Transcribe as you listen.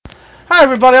Hi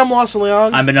everybody, I'm Lawson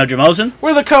Leong. I'm Benel Jamosin.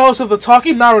 We're the co-hosts of the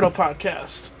Talking Naruto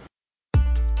podcast.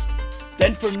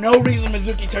 Then for no reason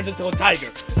Mizuki turns into a tiger.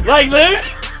 Like, literally.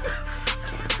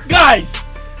 Guys!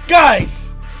 Okay.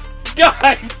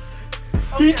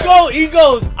 He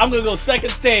goes, I'm gonna go second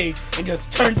stage, and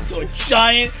just turns into a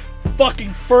giant fucking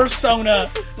fursona.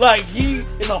 Like, he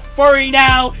is a furry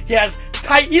now. He has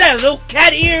little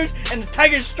cat ears and the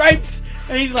tiger stripes,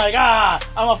 and he's like, I'm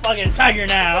a fucking tiger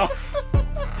now.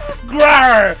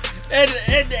 Grrr! And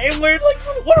we're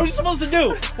like, what are we supposed to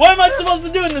do? What am I supposed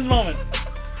to do in this moment?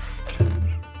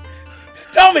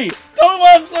 Tell me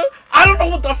what I'm supposed to... I don't know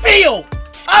what to feel,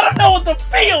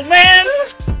 man!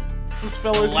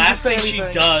 The last thing she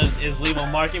does is leave a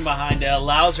marking behind that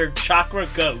allows her chakra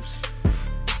ghost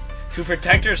to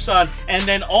protect her son, and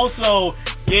then also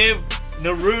give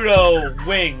Naruto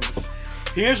wings.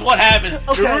 Here's what happens.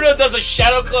 Okay. Naruto does a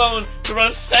shadow clone to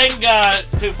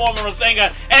Rasengan, to form a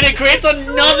Rasengan, and it creates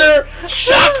another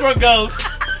chakra ghost.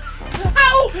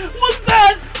 How was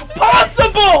that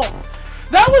possible?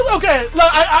 That was okay. Look,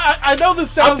 I know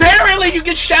this sounds. Apparently, you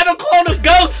can shadow clone a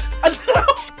ghost.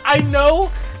 I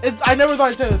know. I never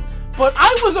thought I'd say this, but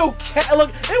I was okay. Look,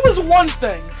 it was one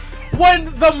thing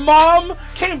when the mom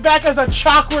came back as a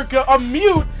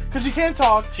mute, because she can't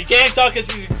talk. She can't talk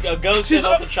because she's a ghost. She's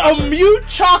a mute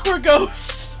chakra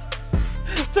ghost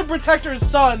to protect her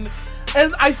son,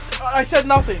 and I said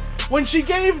nothing. When she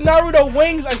gave Naruto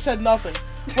wings, I said nothing.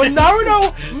 When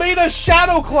Naruto made a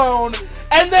shadow clone,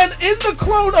 and then in the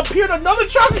clone appeared another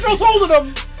chakra ghost holding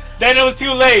him, then it was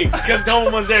too late because no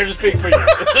one was there to speak for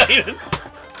you.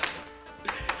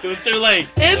 It was too late.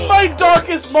 In my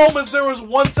darkest moments, there was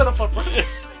one set of footprints.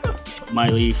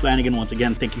 Miley Flanagan, once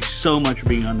again, thank you so much for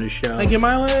being on this show. Thank you,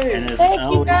 Miley. And thank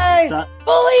you, guys.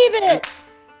 Believe it.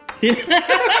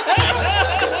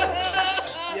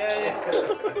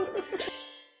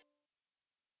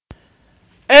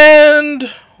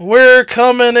 And we're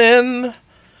coming in,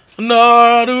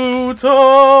 Naruto.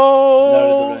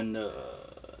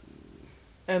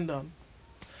 And done.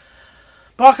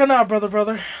 Bacana,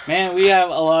 brother. Man, we have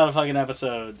a lot of fucking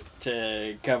episode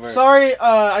to cover. Sorry,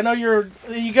 I know you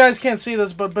guys can't see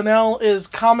this, but Benel is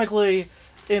comically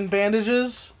in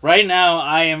bandages. Right now,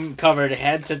 I am covered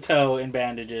head to toe in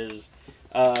bandages,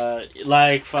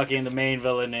 like fucking the main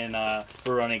villain in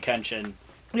Rurouni Kenshin.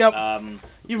 Yep.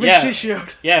 You've been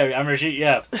shishioed. Yeah, I'm Rashid.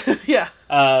 Yeah. Yeah.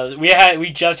 We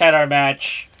just had our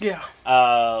match. Yeah.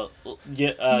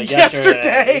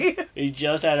 Yesterday. We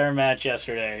just had our match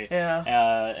yesterday. Yeah.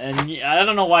 And I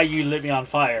don't know why you lit me on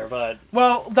fire, but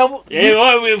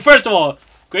first of all,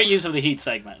 great use of the heat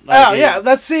segment. Like,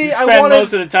 most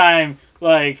of the time.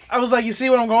 Like, I was like, you see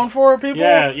what I'm going for, people?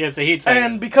 Yeah, it's the heat segment.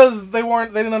 And because they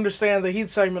didn't understand, the heat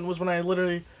segment was when I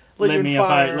literally lit me on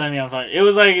fire. It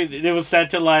was like, it was set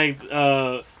to like,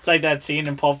 it's like that scene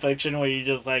in Pulp Fiction where you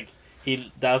just like,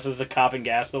 he douses a cop in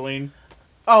gasoline.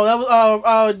 Oh, that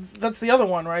was, that's the other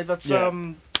one, right? That's,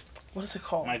 what is it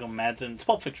called? Michael Madsen. It's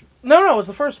Pulp Fiction. No, it's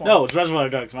the first one. No, it's Reservoir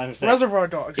Dogs, my mistake. Reservoir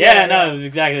Dogs. Yeah, it was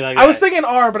exactly like that. I was thinking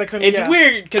R, but I couldn't. It's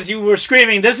weird, because you were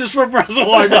screaming, "This is from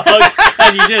Reservoir Dogs,"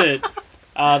 as you did it.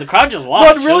 The crowd just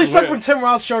watched. But really sucked when Tim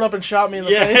Roth showed up and shot me in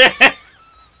the face.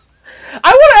 I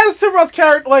want to ask Tim Roth's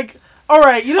character, like,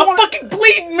 alright, you didn't want to... fucking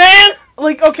bleed, man!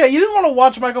 Like, okay, you didn't want to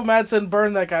watch Michael Madsen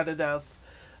burn that guy to death.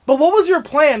 But what was your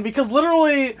plan? Because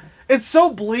literally, it's so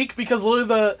bleak, because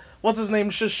literally what's-his-name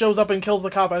just shows up and kills the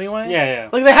cop anyway. Yeah.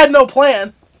 Like, they had no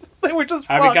plan. They were just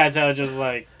Harvey Keitel just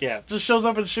like, just shows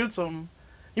up and shoots him.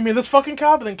 You mean this fucking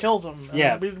cop, and then kills him.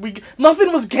 Yeah.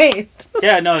 Nothing was gained.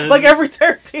 Yeah, no. Like every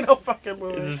Tarantino fucking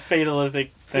movie. It's a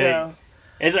fatalistic thing. Yeah.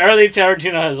 It's early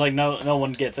Tarantino has like, no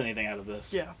one gets anything out of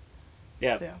this. Yeah.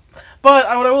 Yeah. But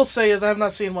what I will say is I have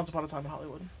not seen Once Upon a Time in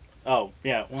Hollywood. Oh,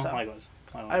 yeah. Well, so, likewise.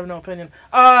 I have no opinion.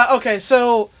 Okay,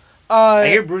 so... I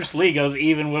hear Bruce Lee goes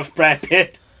even with Brad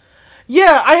Pitt.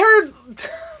 Yeah, I heard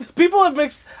people have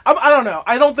mixed... I don't know.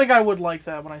 I don't think I would like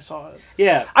that when I saw it.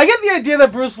 Yeah. I get the idea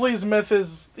that Bruce Lee's myth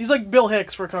is... He's like Bill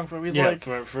Hicks for Kung Fu. He's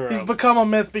he's become a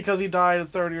myth because he died at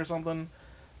 30 or something.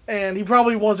 And he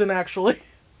probably wasn't actually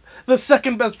the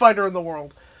second best fighter in the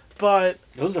world. But...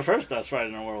 Who's the first best fighter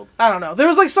in the world? I don't know. There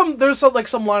was some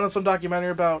line on some documentary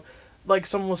about... Like,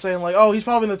 someone was saying, like, oh, he's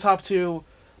probably in the top 2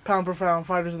 pound-per-pound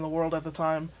fighters in the world at the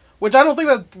time. Which I don't think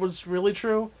that was really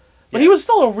true. But he was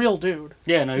still a real dude.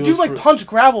 Yeah, no, he was... Dude, punch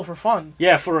gravel for fun.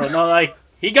 Yeah,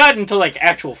 he got into,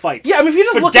 actual fights. Yeah, I mean, if you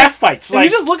just look at... fights. If you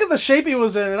just look at the shape he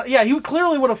was in, he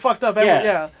clearly would have fucked up every...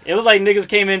 Yeah. It was like niggas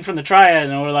came in from the triad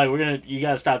and were like, you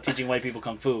gotta stop teaching white people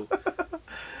Kung Fu.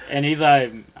 And he's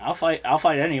like, I'll fight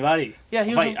anybody. Yeah,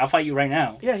 I'll fight you right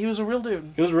now. Yeah, he was a real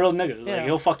dude. He was a real nigga. Like,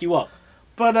 he'll fuck you up.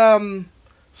 But,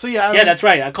 So yeah. Yeah, that's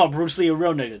right. I call Bruce Lee a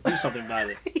real nigga. Do something about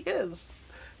it. He is.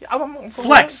 I'm cool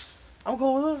Flex. With it. I'm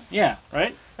cool with it. Yeah.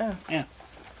 Right. Yeah.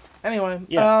 Anyway.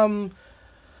 Yeah.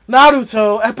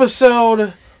 Naruto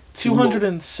episode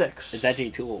 206. It's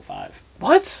actually 205.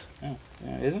 What? Oh,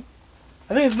 yeah, is it?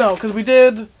 I think it's no, because we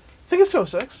did. I think it's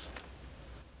 206.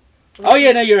 Oh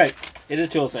yeah, no, you're right. It is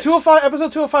 206. 205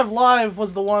 episode 205 live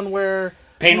was the one where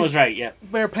Pain was right. Yeah.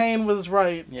 Where Pain was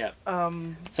right. Yeah.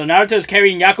 So Naruto's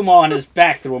carrying Yakumo on his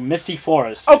back through a misty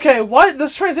forest. Okay, what?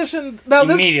 This transition now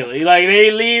immediately, like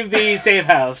they leave the safe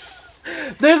house.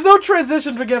 There's no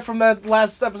transition to get from that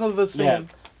last episode of this scene. Yeah.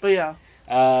 But yeah.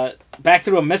 Back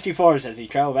through a misty forest as he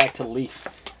traveled back to Leaf.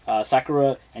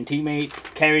 Sakura and teammate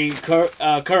carry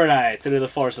Kurenai through the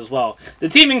forest as well. The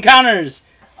team encounters.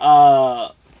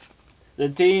 The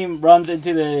team runs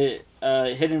into the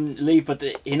hidden leaf, but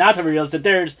Hinata reveals that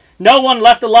there's no one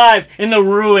left alive in the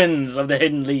ruins of the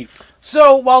hidden leaf.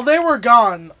 So while they were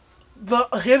gone, the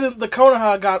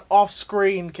Konoha got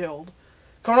off-screen killed.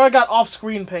 Konoha got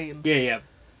off-screen pain. Yeah.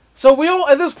 So we all,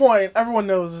 at this point, everyone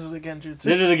knows this is a Genjutsu.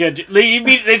 This is a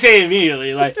Genjutsu. They say it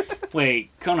immediately, like,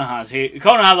 wait, Konoha's here.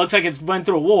 Konoha looks like it's went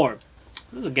through a war.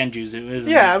 This is a Genjutsu, isn't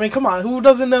it? Yeah, I mean, come on, who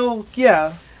doesn't know?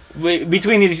 Yeah.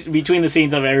 Between the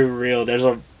scenes of every reel, there's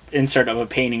a insert of a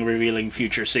painting revealing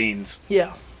future scenes.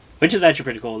 Yeah. Which is actually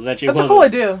pretty cool. That's a cool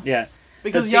idea. Yeah.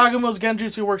 Because Yagumo's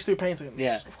Genjutsu works through paintings.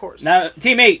 Yeah. Of course. Now,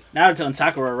 Team 8, Naruto and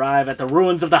Sakura arrive at the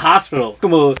ruins of the hospital.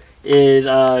 Yagumo is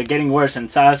getting worse, and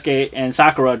Sasuke and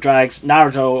Sakura drags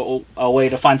Naruto away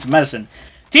to find some medicine.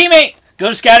 Team 8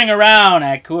 goes scouting around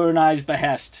at Kurenai's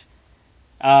behest.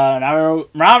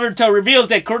 Naruto reveals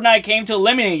that Kurenai came to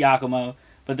eliminate Yakumo,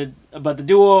 but the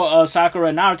duo of Sakura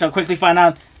and Naruto quickly find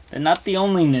out they're not the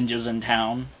only ninjas in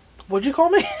town. What'd you call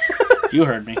me? You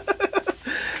heard me.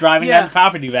 Driving down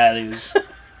property values.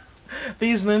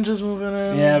 These ninjas moving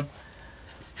in. Yeah.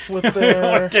 With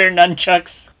their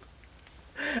nunchucks.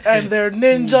 And their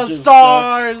ninja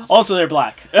stars. Also, they're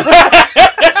black.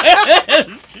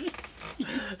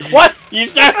 What?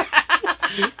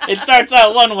 It starts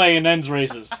out one way and ends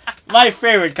racist. My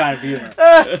favorite kind of humor.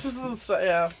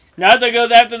 Yeah. Naruto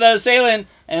goes after the assailant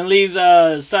and leaves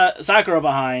Sakura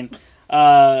behind.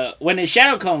 When his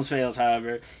shadow clone fails,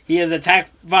 however, he is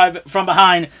attacked from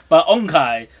behind by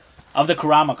Onkai of the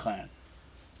Kurama clan.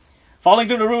 Falling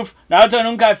through the roof, Naruto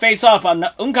and Onkai face off.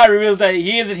 Onkai reveals that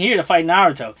he isn't here to fight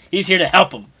Naruto. He's here to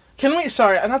help him. Can we?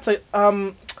 Sorry, I'm not saying.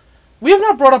 We have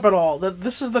not brought up at all that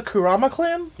this is the Kurama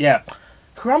clan. Yeah.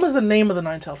 Kurama's the name of the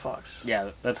Nine-Tailed Fox. Yeah,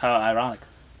 that's how ironic.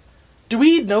 Do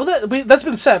we know that? That's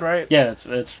been said, right? Yeah,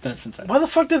 that's been said. Why the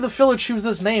fuck did the filler choose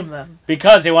this name then?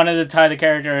 Because they wanted to tie the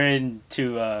character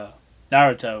into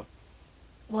Naruto.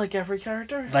 Like every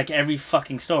character? Like every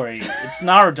fucking story. It's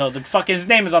Naruto. His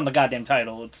name is on the goddamn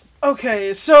title.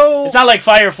 Okay, so... It's not like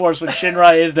Fire Force when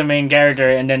Shinra is the main character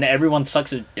and then everyone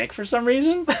sucks his dick for some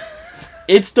reason.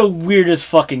 It's the weirdest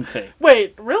fucking thing.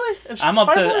 Wait, really? I'm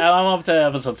up to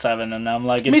episode 7 and I'm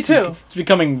like... Me too. It's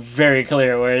becoming very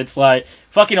clear where it's like...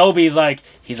 Fucking Obi's like...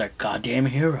 He's our goddamn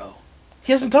hero.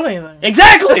 He hasn't done anything.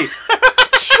 Exactly!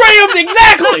 Straight up,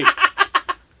 exactly!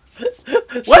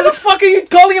 Why the fuck are you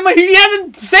calling him he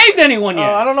hasn't saved anyone yet?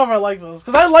 I don't know if I like those.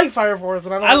 Because I like Fire Force.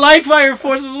 And I like Fire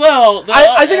Force as well.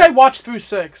 I think I watched through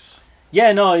 6.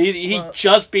 Yeah, no, he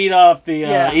just beat up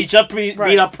he just beat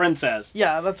up Princess.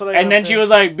 Yeah, that's what I And then she was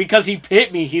like, because he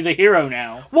hit me, he's a hero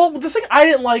now. Well, the thing I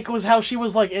didn't like was how she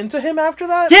was like into him after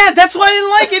that. Yeah, that's why I didn't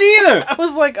like it either. I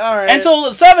was like, alright. And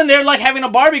so 7, they're like having a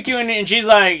barbecue and she's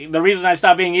like, the reason I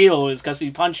stopped being evil is because he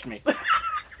punched me.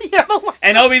 Yeah,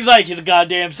 and Obi's like, he's a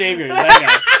goddamn savior. That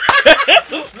guy.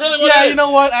 That's really what you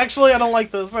know what? Actually, I don't like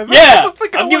this. I'm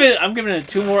giving it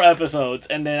 2 more episodes,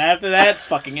 and then after that, it's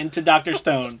fucking into Dr.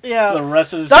 Stone. Yeah. The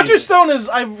rest of the Dr. Stone is.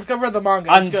 I've read the manga.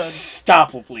 It's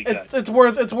unstoppably good.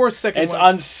 It's worth sticking with. It's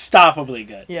unstoppably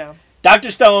good. Yeah.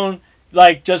 Dr. Stone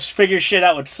just figures shit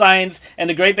out with science, and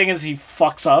the great thing is he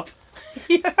fucks up.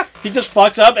 Yeah. He just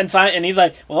fucks up, and he's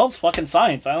like, well, it's fucking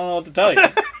science. I don't know what to tell you.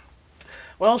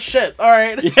 Well, shit. All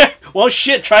right. Yeah. Well,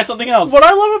 shit. Try something else. What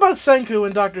I love about Senku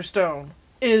and Dr. Stone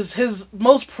is his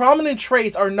most prominent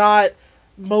traits are not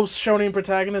most shonen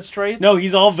protagonist traits. No,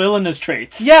 he's all villainous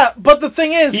traits. Yeah, but the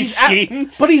thing is, he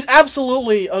schemes. But he's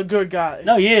absolutely a good guy.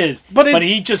 No, he is. But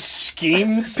he just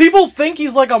schemes. People think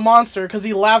he's like a monster because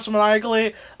he laughs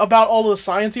maniacally about all the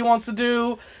science he wants to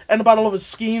do. and about all of his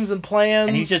schemes and plans.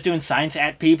 And he's just doing science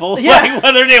at people, yeah. like,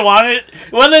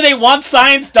 whether they want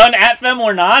science done at them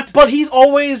or not. But he's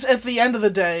always, at the end of the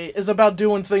day, is about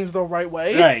doing things the right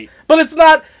way. Right. But it's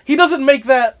not. He doesn't make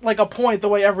that like a point the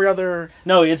way every other.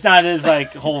 No, it's not his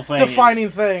like whole thing. Defining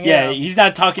thing. Yeah, he's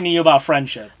not talking to you about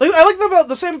friendship. Like, I like about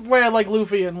the same way I like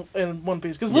Luffy in One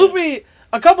Piece, because Luffy,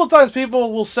 a couple times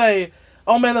people will say,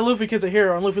 "Oh man, that Luffy kid's a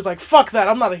hero," and Luffy's like, "Fuck that,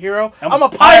 I'm not a hero. I'm a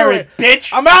pirate, bitch.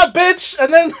 I'm out, bitch."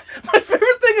 And then my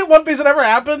favorite thing in One Piece that ever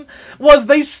happened was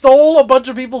they stole a bunch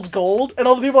of people's gold, and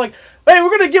all the people were like, "Hey,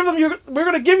 we're gonna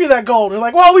give you that gold." And they're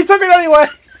like, "Well, we took it anyway."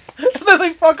 And then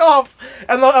they fuck off,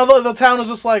 and the town was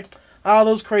just like, "Ah,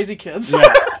 those crazy kids."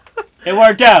 Yeah. It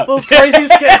worked out. Those crazy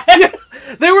kids. Yeah.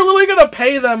 They were literally gonna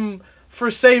pay them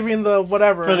for saving the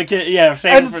whatever. For the kid, yeah.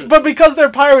 But because they're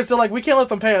pirates, they're like, we can't let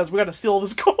them pay us. We gotta steal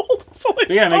this gold. So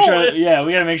we gotta make sure. Yeah,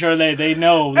 we gotta make sure they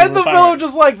know. And the village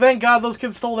just like, thank God those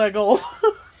kids stole that gold.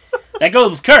 That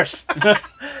gold was cursed. That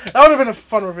would have been a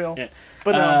fun reveal. Yeah.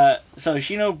 But no. So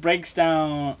Shino breaks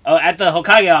down. Oh, at the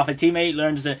Hokage office, a teammate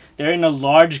learns that they're in a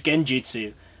large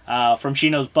genjutsu. From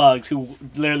Shino's bugs, who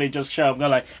literally just show up and go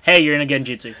like, "Hey, you're in a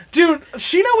genjutsu." Dude,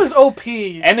 Shino is OP.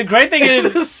 And the great thing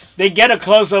is, they get a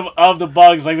close-up of the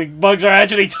bugs. Like, the bugs are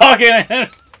actually talking.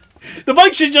 The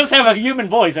bugs should just have a human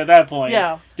voice at that point.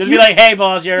 Yeah. Just be like, "Hey,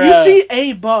 boss, you're..." You see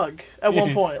a bug at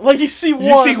one point. Like, you see one.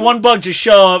 You see one bug just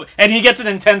show up, and he gets an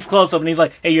intense close-up, and he's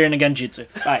like, "Hey, you're in a genjutsu."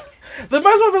 Bye. There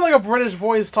might as well have been like a British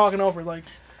voice talking over, like,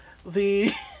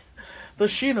 the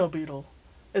Shino beetle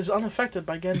is unaffected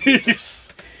by genjutsus.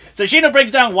 So Shino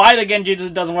breaks down why the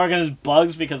genjutsu doesn't work on his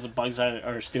bugs, because the bugs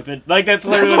are stupid. Like, that's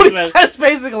literally what he says,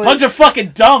 basically. Bugs are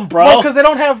fucking dumb, bro. Well, because they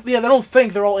don't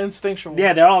think, they're all instinctual.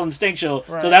 Yeah, they're all instinctual.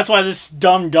 Right. So that's why this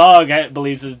dumb dog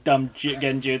believes his dumb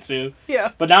genjutsu.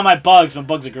 Yeah. But not my bugs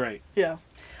are great. Yeah.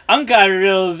 Ankai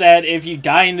reveals that if you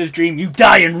die in this dream, you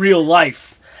die in real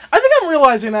life. I think I'm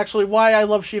realizing, actually, why I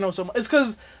love Shino so much. It's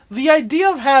because the idea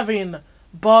of having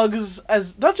bugs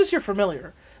as not just your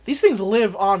familiar. These things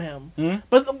live on him,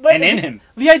 but and in him.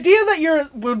 The idea that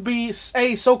would be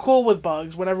A, so cool with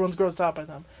bugs when everyone's grossed out by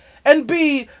them, and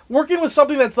B, working with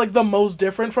something that's like the most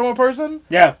different from a person.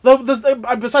 Yeah.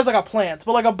 Besides like a plant,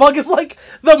 but like a bug is like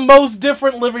the most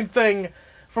different living thing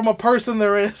from a person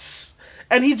there is,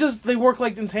 and they work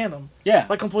like in tandem. Yeah.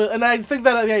 Like completely, and I think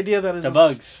that the idea that is the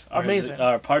bugs amazing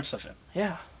are parts of him.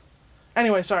 Yeah.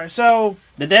 Anyway, sorry. So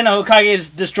the Den Hokage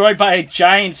is destroyed by a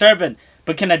giant serpent.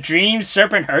 But can a dream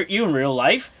serpent hurt you in real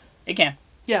life? It can.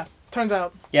 Yeah, turns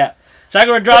out. Yeah.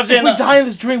 Sakura drops in... If we die in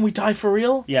this dream, we die for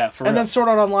real? Yeah, for real. And then Sword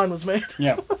Art Online was made.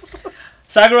 Yeah.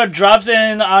 Sakura drops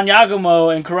in on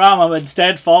Yakumo and Kurama, but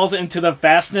instead falls into the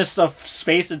vastness of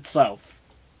space itself.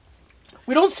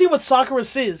 We don't see what Sakura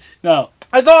sees. No.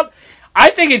 I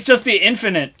think it's just the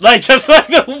infinite. Like, just like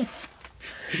the...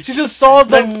 She just saw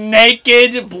the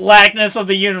naked blackness of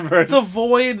the universe. The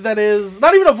void that is...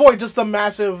 Not even a void, just the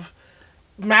massive...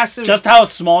 Just how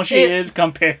small she is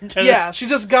compared to... Yeah, she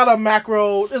just got a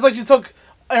macro... It's like she took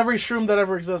every shroom that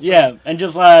ever existed. Yeah, and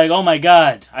just like, oh my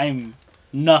god, I'm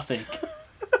nothing.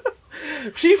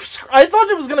 I thought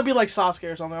it was going to be like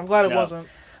Sasuke or something. I'm glad it wasn't.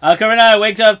 Kurenai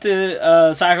wakes up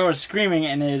to Sakura screaming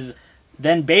and is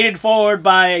then baited forward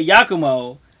by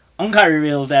Yakumo. Ankai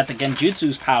reveals that the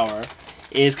Genjutsu's power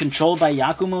is controlled by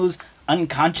Yakumo's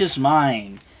unconscious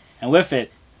mind. And with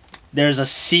it, there's a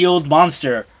sealed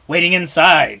monster waiting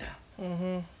inside.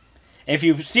 Mm-hmm. If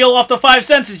you seal off the 5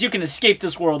 senses, you can escape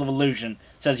this world of illusion,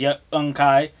 says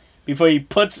Ankai, before he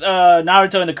puts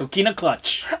Naruto in the Kokina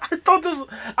clutch.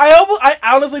 I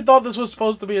honestly thought this was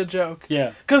supposed to be a joke.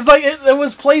 Yeah. Because, like, it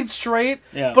was played straight,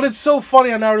 but it's so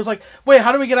funny, and Naruto's like, wait,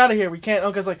 how do we get out of here? We can't.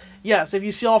 Unkai's like, yes, if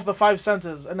you seal off the 5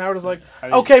 senses. And Naruto's like,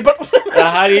 okay, but...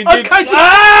 how do you do... Ankai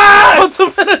just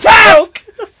puts him in a choke.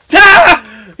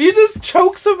 He just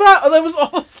chokes him out, and it was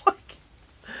almost like...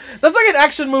 That's like an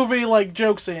action movie, like,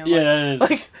 joke scene. Yeah, it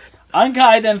is.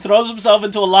 Ankai then throws himself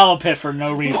into a lava pit for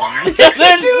no reason.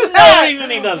 There's no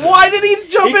reason he does it. Why did he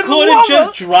jump in the lava? He could have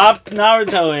just dropped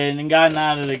Naruto in and gotten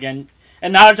out of it again.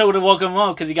 And Naruto would have woken him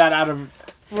up because he got out of...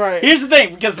 Right. Here's the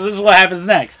thing, because this is what happens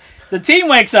next. The team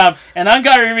wakes up, and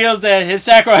Ankai reveals that his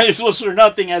sacrifice was for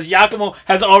nothing, as Yakumo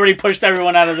has already pushed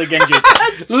everyone out of the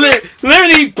Genjutsu.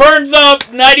 Literally burns up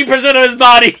 90% of his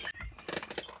body.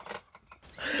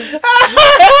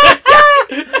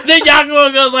 Then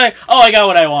Yakumo goes like, oh, I got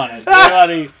what I wanted.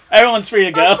 Everyone's free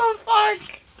to go. What the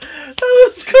fuck? That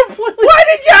was completely... Why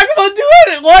did Yakumo do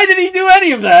it? Why did he do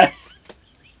any of that?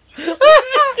 It's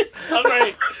so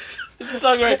great. It's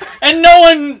so great. And no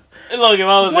one... Look, if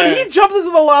I was when there... he jumped into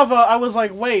the lava, I was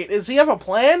like, wait, does he have a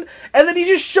plan? And then he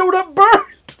just showed up burned.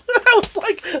 I was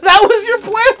like, that was your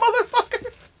plan,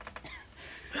 motherfucker?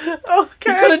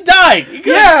 Okay. He could have died. He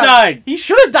could have died. He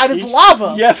should have died. It's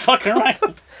lava. Yeah, fucking right.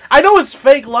 I know it's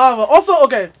fake lava. Also,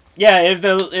 okay. Yeah, if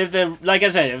the like I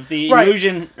said, if the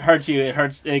illusion hurts you,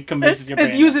 it convinces your brain.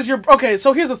 It uses your... Okay,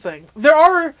 so here's the thing. There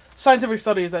are scientific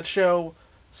studies that show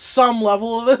some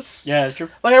level of this. Yeah, that's true.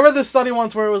 Like, I read this study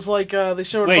once where it was like, they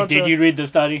showed a bunch Wait, did you read the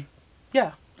study?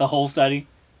 Yeah. The whole study?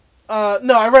 No,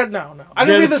 I read... No. I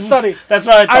didn't read the study. That's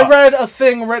what I thought. I read a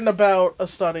thing written about a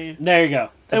study. There you go.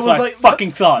 That's it was what like, I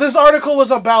fucking thought. This article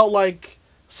was about, like,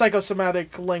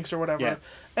 psychosomatic links or whatever. Yeah.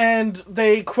 And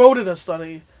they quoted a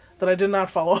study that I did not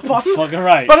follow up on. Fucking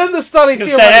right. But in the study,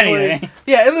 theoretically...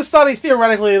 Yeah, in the study,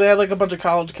 theoretically, they had, like, a bunch of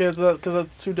college kids, because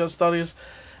that's who does studies.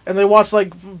 And they watched,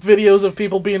 like, videos of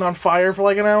people being on fire for,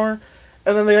 like, an hour.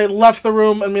 And then they left the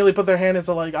room and immediately put their hand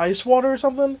into, like, ice water or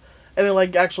something. And it,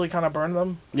 like, actually kind of burned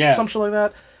them. Yeah. Some shit like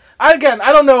that. I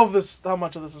don't know how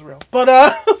much of this is real. But,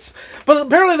 but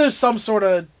apparently there's some sort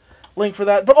of link for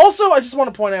that. But also, I just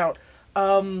want to point out,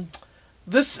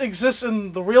 this exists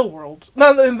in the real world.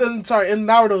 Not in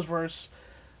Naruto's verse.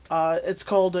 It's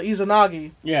called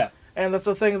Izanagi. Yeah. And that's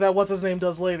the thing that what's-his-name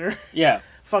does later. Yeah.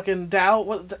 Fucking Dao?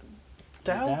 What? Dao?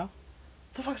 Dao?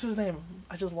 The fuck's his name?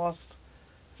 I just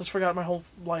forgot my whole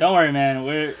life. Don't worry, man.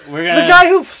 We're gonna... The guy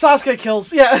who Sasuke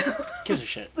kills. Yeah. Gives a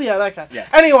shit. Yeah, that guy. Yeah.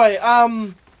 Anyway,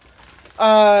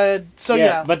 so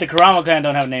yeah. But the Kurama clan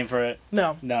don't have a name for it.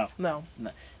 No.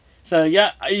 So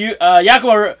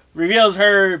Yakumo reveals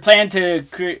her plan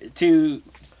to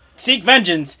seek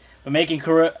vengeance by making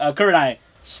Kurenai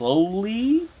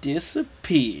slowly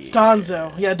disappear.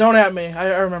 Danzo. Yeah, don't at me.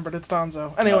 I remembered. It's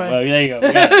Danzo. Anyway. Oh, well, there you go.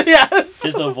 Yeah.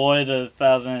 Just avoid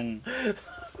 1,000...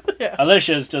 Yeah.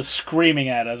 Alicia's just screaming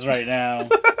at us right now.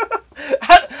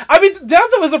 I mean,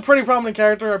 Danzo is a pretty prominent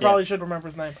character. I probably should remember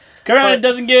his name. Kurenai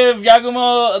doesn't give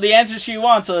Yakumo the answer she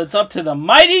wants, so it's up to the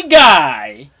mighty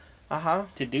guy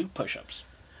to do push-ups.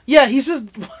 Yeah, he's just...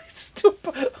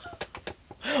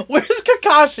 Where's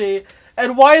Kakashi,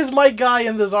 and why is my guy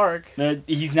in this arc?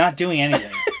 He's not doing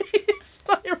anything. He's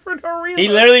not here for no reason. He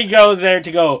literally goes there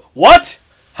to go, what?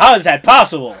 How is that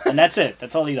possible? And that's it.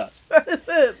 That's all he does. That is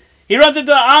it. He runs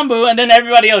into Ambu, and then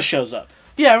everybody else shows up.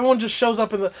 Yeah, everyone just shows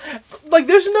up in the... Like,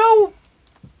 there's no...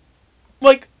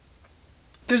 Like...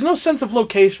 There's no sense of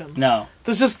location. No.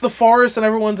 There's just the forest and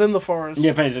everyone's in the forest.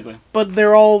 Yeah, basically. But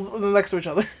they're all next to each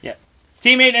other. Yeah.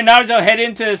 Teammate and Naruto head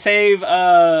in to save,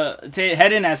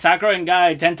 head in as Sakura and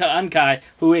Guy tend to Unkai,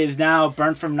 who is now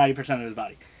burnt from 90% of his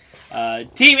body.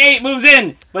 Team 8 moves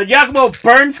in, but Yakumo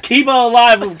burns Kiba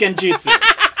alive with Genjutsu.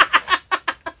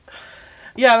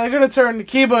 Yeah, they're gonna turn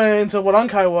Kiba into what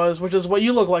Unkai was, which is what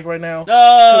you look like right now.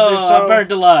 Oh, I'm burnt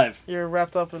alive. You're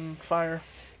wrapped up in fire.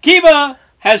 Kiba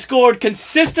has scored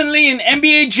consistently in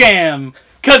NBA Jam,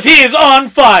 because he is on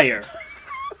fire.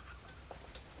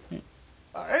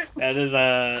 Alright. That is,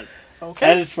 okay.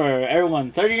 That is for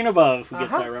everyone 30 and above who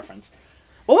gets that reference.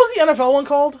 What was the NFL one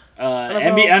called?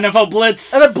 NFL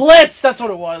Blitz. And a Blitz, that's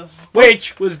what it was.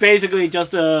 Which was basically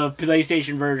just a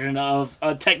PlayStation version of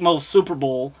a Tecmo Super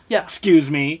Bowl. Yeah. Excuse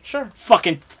me. Sure.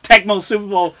 Fucking Tecmo Super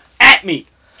Bowl at me.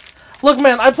 Look,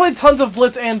 man, I played tons of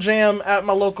Blitz and Jam at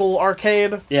my local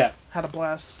arcade. Yeah. Had a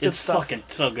blast. Good stuff. It's fucking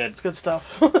so good. It's good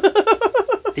stuff.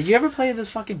 Did you ever play this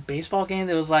fucking baseball game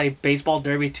that was like Baseball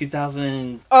Derby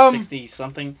 2060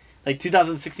 something? Like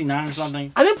 2069 or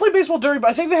something? I didn't play Baseball Derby, but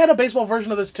I think they had a baseball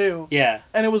version of this too. Yeah.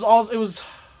 And it was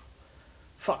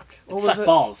fuck. What was it?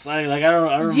 Balls. I don't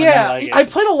remember. Yeah, I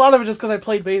played a lot of it just because I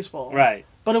played baseball. Right.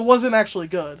 But it wasn't actually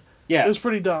good. Yeah. It was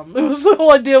pretty dumb. It was, the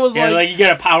whole idea was like you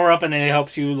get a power up and then it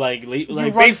helps you like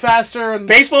run faster. And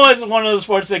baseball is one of those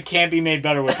sports that can't be made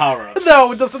better with power ups.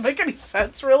 No, it doesn't make any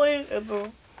sense really.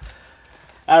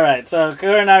 Alright, so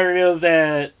Kurenai reveals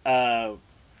that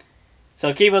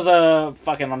so Kiba's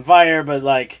fucking on fire, but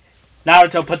like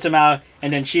Naruto puts him out,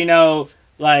 and then Shino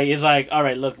is like,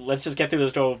 alright, look, let's just get through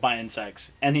this door with my insects.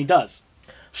 And he does.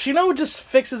 Shino just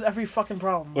fixes every fucking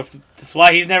problem. That's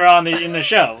why he's never in the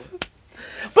show.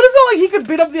 But it's not like he could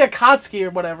beat up the Akatsuki or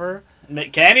whatever.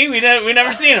 Can he? We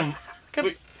never seen him.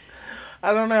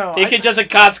 I don't know. He could just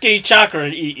Akatsuki chakra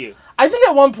and eat you. I think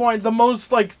at one point the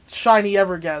most shine he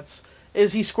ever gets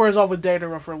is he squares off with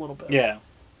Deidara for a little bit. Yeah.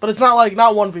 But it's not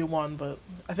 1v1, but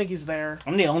I think he's there.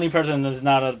 I'm the only person that's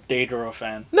not a Deidara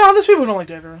fan. No, there's people who don't like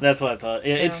Deidara. That's what I thought.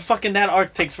 It's fucking that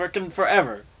arc takes freaking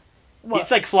forever. What?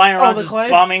 He's flying around just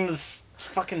bombing this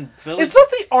fucking village. It's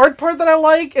not the art part that I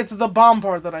like, it's the bomb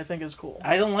part that I think is cool.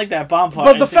 I don't like that bomb part.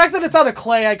 But the fact that it's out of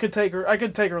clay, I could take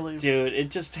her leave. Dude, it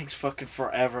just takes fucking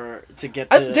forever to get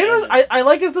the... I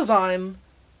like his design.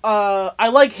 I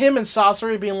like him and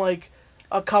Sasori being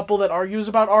a couple that argues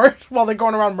about art while they're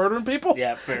going around murdering people.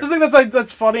 Yeah, fair. I just think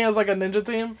that's funny as like a ninja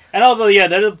team. And also, yeah,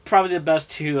 they're probably the best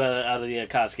two out of the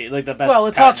Akatsuki. Like the best.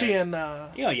 Well, Itachi and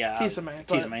Kisame.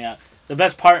 Kisame, yeah. The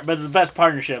best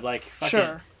partnership. Like fucking,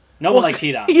 sure. No one likes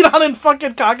Hidan. Hidan and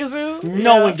fucking Kakazu.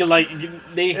 No one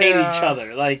they hate each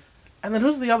other. Like. And then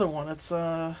who's the other one? It's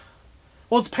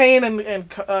it's Pain and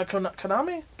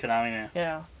Konami. Konami,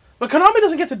 yeah. But Konami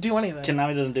doesn't get to do anything.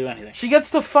 Konami doesn't do anything. She gets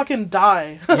to fucking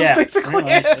die. That's basically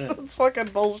it. It's fucking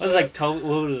bullshit. It was like what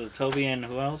was it? Toby and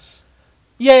who else?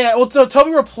 Yeah. Well, so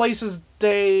Toby replaces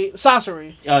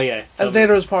Sasori. Oh yeah. As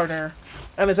Dato's partner,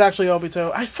 and it's actually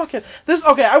Obito.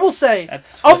 I will say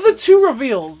of the two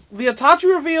reveals, the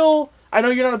Itachi reveal, I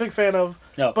know you're not a big fan of,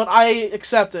 but I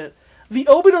accept it. The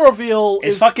Obito reveal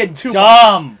is fucking too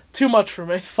dumb. Too much for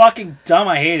me. It's fucking dumb.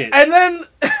 I hate it. And then.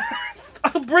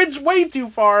 A bridge way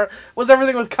too far was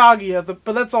everything with Kaguya,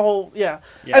 but that's a whole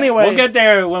Anyway, we'll get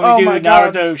there when we do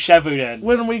Naruto Shippuden.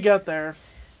 When we get there.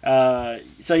 So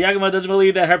Yakumo doesn't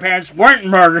believe that her parents weren't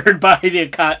murdered by the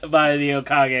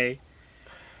Hokage,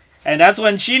 and that's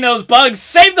when she knows Bugs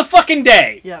saved the fucking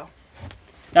day. Yeah.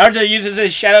 Naruto uses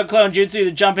his Shadow Clone Jutsu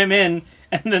to jump him in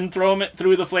and then throw him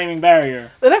through the flaming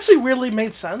barrier. That actually weirdly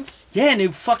made sense. Yeah, and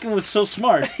it fucking was so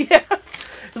smart. Yeah.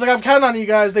 He's like, I'm counting on you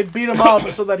guys. They beat him up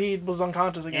so that he was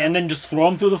unconscious again. And then just throw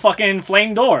him through the fucking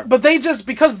flame door. But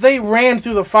because they ran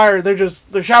through the fire,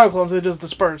 they're shadow clones, they just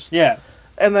dispersed. Yeah.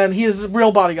 And then his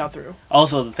real body got through.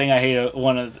 Also, the thing I hate,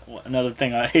 another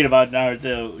thing I hate about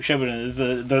Naruto Shippuden is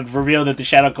the reveal that the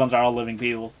shadow clones are all living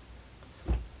people.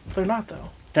 They're not,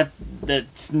 though.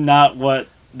 That's not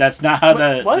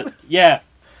how what? Yeah.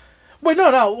 Wait,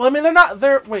 no. Well, I mean, they're not.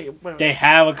 Wait. They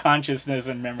have a consciousness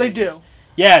and memory. They do.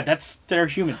 Yeah, they're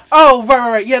humans. Oh,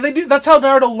 right. Yeah, they do. That's how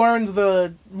Naruto learns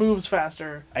the moves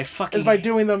faster. Is by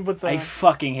doing them with the... I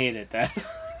fucking hated that.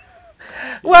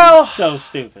 Well... so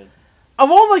stupid. Of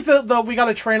all, like, the we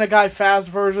gotta train a guy fast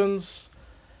versions,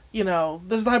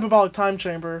 there's the hyperbolic time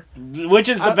chamber. Which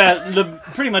is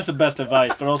pretty much the best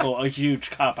advice, but also a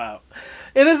huge cop-out.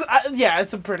 It is,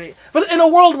 it's a pretty... But in a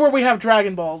world where we have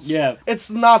Dragon Balls, it's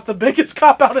not the biggest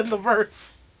cop-out in the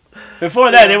verse. Before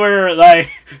that, they were like...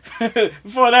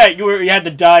 Before that, you had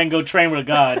to die and go train with a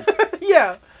god.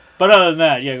 Yeah. But other than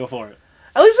that, go for it.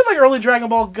 At least in, like, early Dragon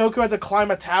Ball, Goku had to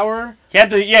climb a tower. He had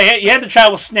to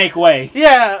travel Snake Way.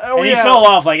 Yeah. And he fell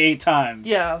off, like, 8 times.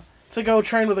 Yeah. To go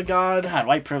train with a god. God,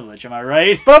 white privilege, am I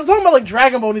right? But I'm talking about, like,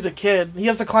 Dragon Ball when he's a kid. He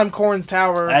has to climb Korn's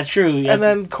tower. That's true. And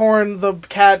then Korn, the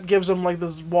cat, gives him, like,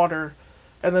 this water.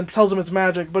 And then tells him it's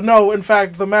magic. But no, in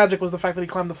fact, the magic was the fact that he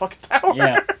climbed the fucking tower.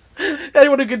 Yeah.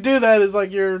 Anyone who could do that is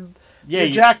like you're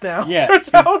Jack now. Yeah,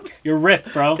 turns out you're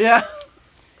ripped, bro. Yeah.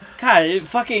 God, it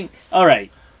fucking all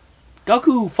right.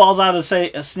 Goku falls out of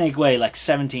a Snake Way like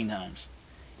 17 times.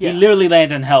 Yeah. He literally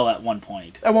lands in hell at one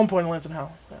point. At one point, he lands in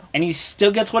hell. Yeah. And he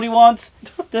still gets what he wants.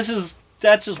 That's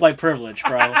just white privilege,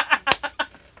 bro.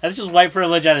 That's just white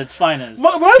privilege at its finest.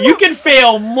 You can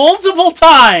fail multiple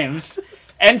times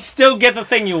and still get the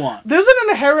thing you want. There's an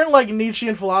inherent, like,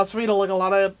 Nietzschean philosophy to, like, a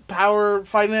lot of power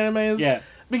fighting animes. Yeah.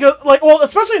 Because, like, well,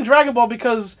 especially in Dragon Ball,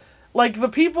 because, like, the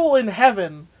people in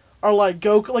heaven are, like,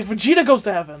 Goku. Like, Vegeta goes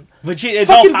to heaven. It's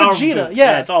all powerful. Vegeta,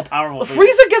 yeah. It's all powerful.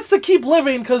 Frieza gets to keep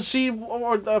living because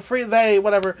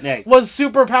was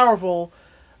super powerful.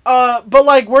 But,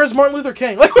 like, where's Martin Luther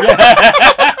King? Like,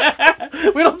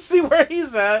 we don't see where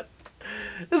he's at.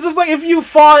 It's just like if you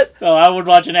fought... Oh, I would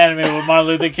watch an anime where Martin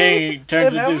Luther King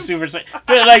turns into Super Saiyan.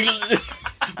 Like,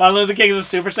 Martin Luther King is a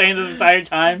Super Saiyan the entire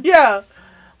time. Yeah.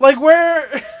 Like,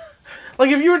 where... Like,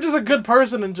 if you were just a good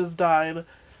person and just died...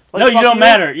 Like, no, you don't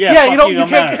matter. Yeah, you don't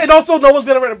matter. And also, no one's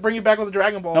gonna bring you back with the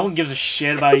Dragon Balls. No one gives a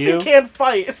shit about you. You can't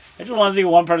fight. I just want to see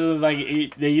one person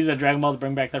like they use a Dragon Ball to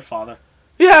bring back their father.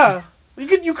 Yeah. You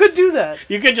could do that.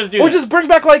 You could just do that. Or that. just bring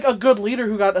back, like, a good leader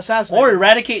who got assassinated. Or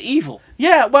eradicate evil.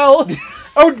 Yeah, well...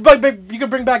 but you could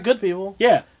bring back good people.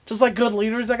 Yeah. Just, like, good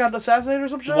leaders that got assassinated or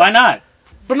some shit. Why not?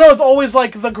 But no, it's always,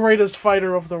 like, the greatest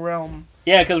fighter of the realm.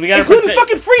 Yeah, because we gotta... Including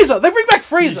fucking Frieza! They bring back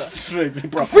Frieza!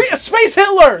 Space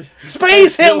Hitler!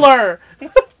 Space Hitler!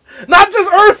 Not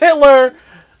just Earth Hitler!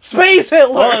 Space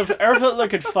Hitler! Well, if Earth Hitler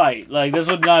could fight, like, this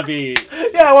would not be...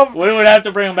 Yeah, well... We would have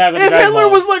to bring him back with If Hitler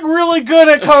was, like, really good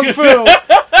at Kung Fu...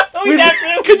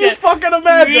 Could you fucking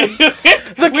imagine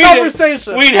the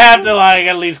conversation? We'd have to, like,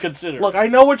 at least consider. Look, I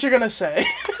know what you're gonna say.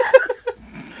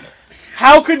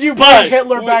 How could you bring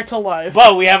Hitler back to life?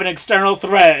 But we have an external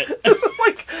threat. This is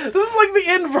like the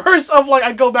inverse of, like,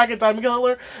 I'd go back in time and kill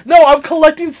Hitler. No, I'm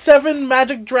collecting 7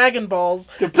 magic Dragon Balls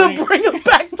to bring him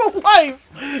back to life.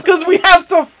 Because we have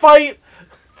to fight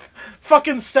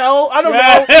fucking Cell. I don't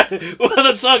know. Well,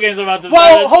 the Cell game's about this.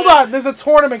 Well, hold on. There's a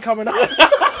tournament coming up.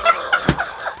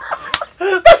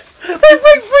 They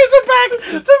bring Frieza back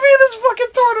to be in this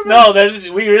fucking tournament.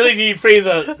 No, we really need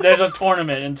Frieza. There's a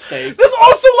tournament in stakes. There's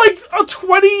also like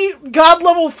 20 god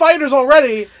level fighters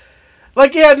already.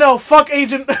 Like, yeah, no, fuck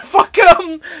Android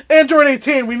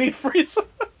 18. We need Frieza.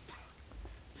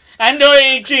 Android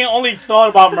 18 only thought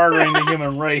about murdering the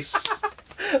human race. That's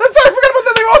right. I forgot about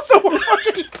that. They also were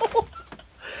fucking cool.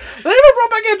 They even brought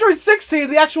back Android 16,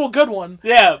 the actual good one.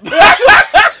 Yeah.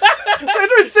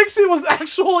 Android 16 was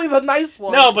actually the nice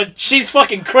one. No, but she's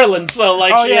fucking Krillin, so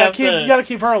like you gotta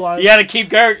keep her alive. You gotta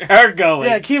keep her going.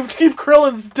 Yeah, keep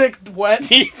Krillin's dick wet.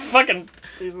 He fucking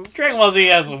Dragon Ball Z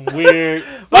has some weird.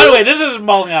 By the way, this isn't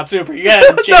Mulling Out Super. You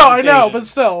gotta No, I know, but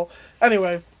still.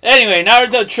 Anyway,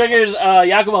 Naruto triggers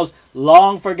Yakumo's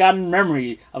long-forgotten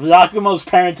memory of Yakumo's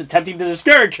parents attempting to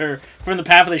discourage her from the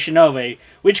path of the shinobi,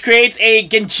 which creates a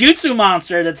genjutsu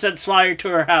monster that sets fire to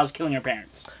her house, killing her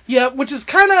parents. Yeah, which is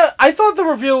kind of... I thought the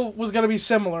reveal was going to be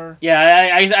similar.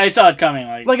 Yeah, I saw it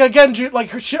coming. Like a genjutsu,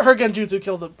 like her genjutsu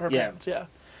killed her parents, yeah.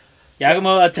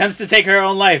 Yakumo attempts to take her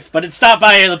own life, but it's stopped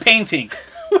by the painting.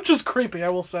 Which is creepy, I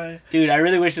will say. Dude, I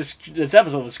really wish this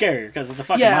episode was scarier, because it's a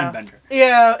fucking mindbender.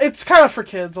 Yeah, it's kind of for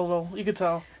kids a little, you could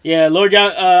tell. Yeah, Lord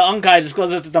Ankai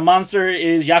discloses that the monster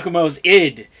is Yakumo's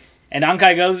id. And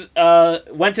Ankai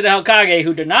went to the Hokage,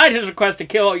 who denied his request to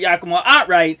kill Yakumo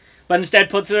outright, but instead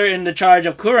puts her in the charge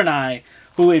of Kurenai,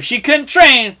 who, if she couldn't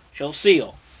train, she'll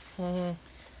seal. Mm-hmm.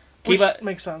 Which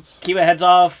makes sense. Kiba heads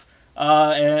off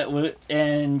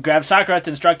and grabs Sakura to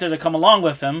instruct her to come along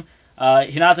with him.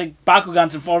 Hinata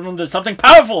Bakugan's informed him that something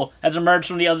powerful has emerged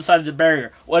from the other side of the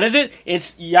barrier. What is it?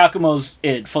 It's Yakumo's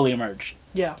id, fully emerged.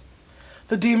 Yeah.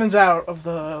 The demon's out of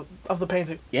the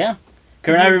painting. Yeah.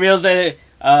 Kurenai reveals that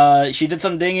she did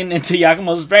some digging into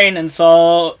Yakumo's brain and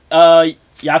saw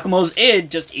Yakumo's id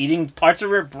just eating parts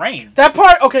of her brain. That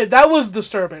part, okay, that was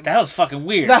disturbing. That was fucking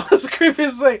weird. That was the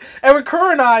creepiest thing. And with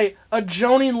Kurenai, a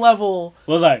Jonin level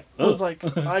was like,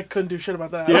 I couldn't do shit about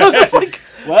that. Yeah. I was just like,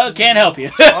 well, can't help you.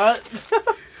 What?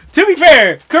 To be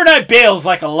fair, Kurenai bails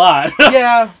like a lot.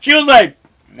 Yeah. She was like,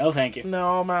 no, thank you.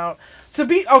 No, I'm out.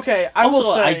 I will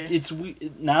say.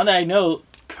 Now that I know,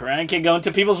 Kurenai can go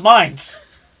into people's minds.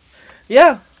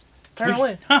 Yeah,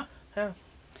 apparently. Huh. Yeah.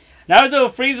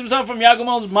 Naruto frees himself from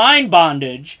Yakumo's mind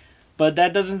bondage, but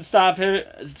that doesn't stop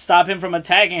him from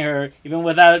attacking her, even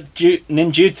without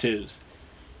ninjutsus.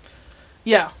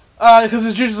 Yeah, because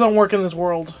his jutsus don't work in this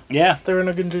world. Yeah. They're in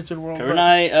a genjutsu world.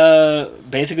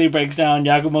 Kurenai basically breaks down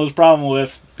Yakumo's problem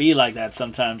with be like that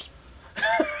sometimes.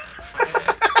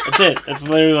 That's it. That's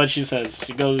literally what she says.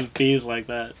 She goes, bees like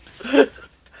that.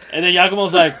 And then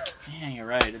Yakumo's like, yeah, you're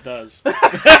right, it does.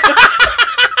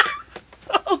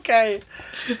 Okay.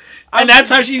 And that's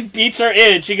how she beats her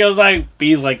id. She goes like,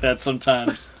 bees like that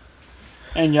sometimes.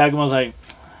 And Yakumo's like,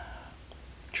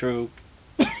 true.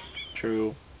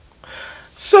 True.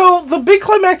 So, the big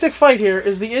climactic fight here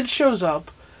is the id shows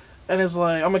up and is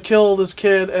like, I'm gonna kill this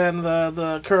kid and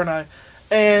the Kurenai.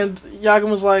 And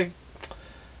Yakumo's like,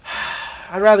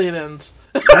 I'd rather it ends.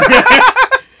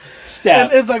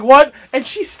 Stab. And it's like, what? And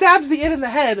she stabs the id in the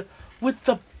head with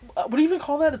the... what do you even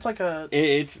call that? It's like a...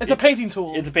 It's a painting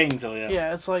tool. It's a painting tool, yeah.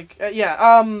 Yeah, it's like...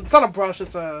 it's not a brush,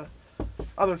 it's a...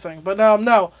 other thing. But,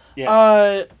 no.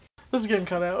 Yeah. This is getting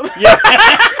cut out. Yeah.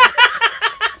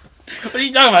 What are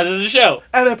you talking about? This is a show.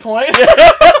 Edit point.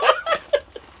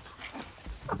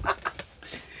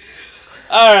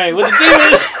 Alright, with the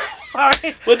demon...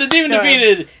 Sorry. With the demon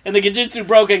defeated and the Genjutsu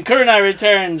broken, Kurenai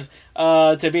returns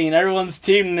to being everyone's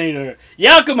team leader.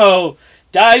 Yakumo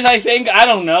dies, I think. I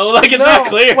don't know. Like, it's not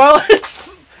clear. Well,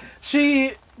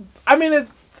 she doesn't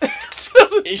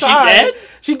Is die. She dead?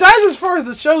 She dies as far as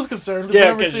the show's concerned.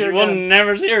 Yeah, because we'll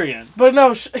never see her again. But no,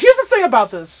 here's the thing about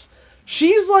this.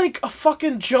 She's like a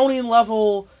fucking Jonin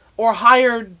level or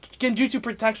higher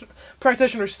Genjutsu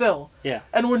practitioner still. Yeah.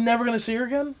 And we're never going to see her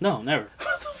again? No, never.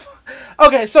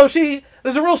 Okay, so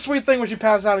there's a real sweet thing where she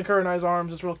passes out in Kurenai's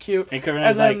arms. It's real cute. And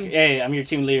Kurenai's like, hey, I'm your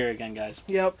team leader again, guys.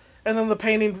 Yep. And then the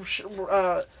painting,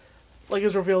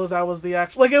 is revealed that was the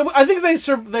actual... I think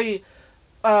they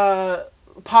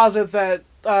posit that...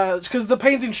 because the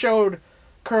painting showed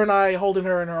Kurenai holding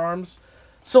her in her arms.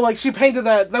 So, she painted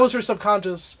that. That was her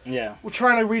subconscious. Yeah.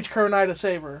 Trying to reach Kurenai to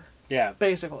save her. Yeah.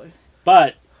 Basically.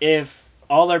 But if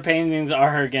all their paintings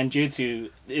are her Genjutsu,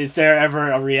 is there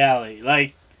ever a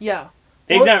reality? Yeah.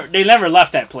 They never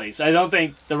left that place. I don't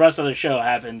think the rest of the show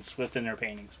happens within their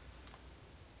paintings.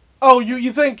 Oh,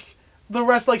 you think the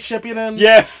rest, Shippuden?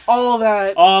 Yeah. All of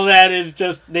that. All that is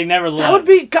just, they never left. That would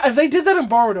be... If they did that in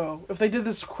Boruto, if they did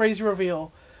this crazy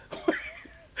reveal...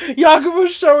 Yakumo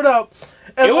showed up,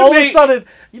 and all of a sudden,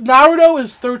 Naruto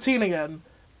is 13 again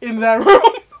in that room.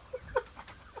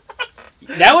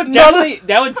 That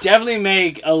would definitely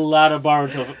make a lot of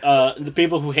Boruto, the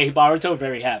people who hate Boruto,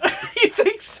 very happy. You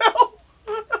think so?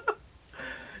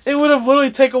 It would have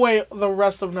literally taken away the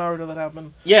rest of Naruto that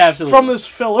happened. Yeah, absolutely. From this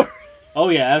filler. Oh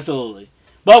yeah, absolutely.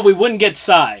 But we wouldn't get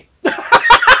Sai.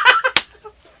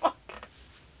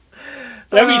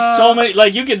 There'd be so many.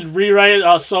 Like, you could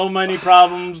rewrite so many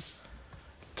problems.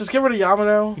 Just get rid of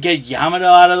Yamano. Get Yamato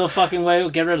out of the fucking way.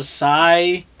 Get rid of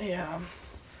Sai. Yeah.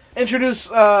 Introduce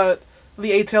the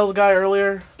Eight-Tails guy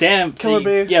earlier. Damn. Killer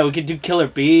B. Yeah, we could do Killer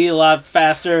B a lot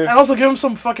faster. And also give him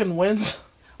some fucking wins.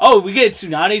 Oh, we get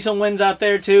Tsunade some wins out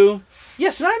there, too. Yeah,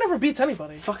 Tsunade never beats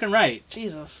anybody. Fucking right.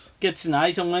 Jesus. Get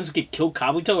Tsunade some wins. We could kill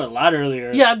Kabuto a lot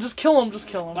earlier. Yeah, just kill him.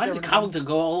 Why did Kabuto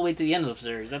go all the way to the end of the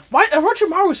series? Why?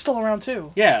 Orochimaru's still around,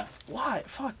 too. Yeah. Why?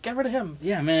 Fuck, get rid of him.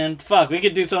 Yeah, man. Fuck, we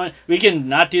could do something. We can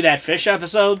not do that fish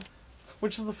episode.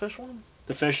 Which is the fish one?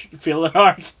 The fish filler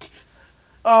arc.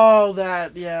 Oh,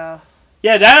 that, yeah.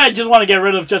 Yeah, that I just want to get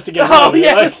rid of just to get rid of it.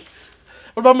 Yes. Like,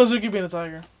 what about Mizuki being a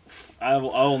tiger? I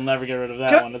will never get rid of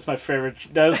that one. That's my favorite.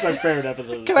 That's my favorite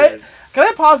episode of the series. Can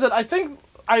I pause it? I think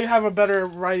I have a better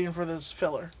writing for this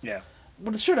filler. Yeah.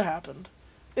 What should have happened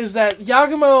is that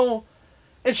Yagumo,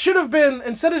 it should have been,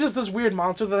 instead of just this weird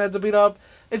monster that had to beat up,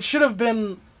 it should have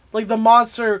been, like, the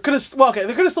monster could have, well, okay,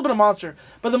 there could have still been a monster,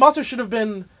 but the monster should have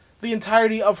been the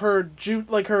entirety of her,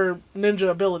 her ninja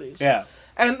abilities. Yeah.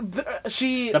 And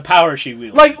the power she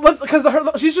wields. Like,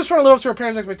 because she's just trying to live up to her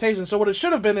parents' expectations. So what it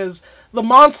should have been is the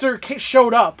monster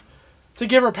showed up to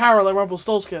give her power, like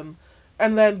Rumpelstiltskin,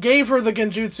 and then gave her the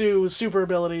Genjutsu super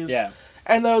abilities. Yeah.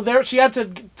 And though she had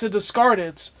to discard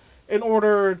it in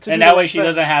order to. And that way she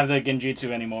doesn't have the Genjutsu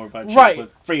anymore, but she's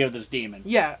free of this demon.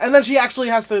 Yeah, and then she actually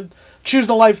has to choose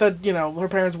the life that her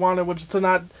parents wanted, which is to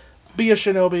not be a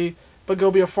shinobi, but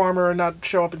go be a farmer and not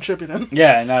show up in Shippuden.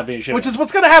 Yeah, and not be a Shippuden. Which is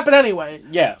what's going to happen anyway.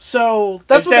 Yeah. So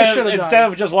that's what they should have done. Instead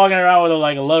of just walking around with a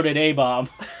loaded A-bomb.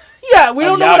 Yeah, we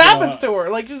don't know what happens to her.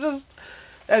 Like, just...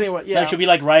 Anyway, yeah. No, she'll be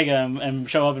like Raiga and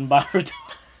show up in Boruto.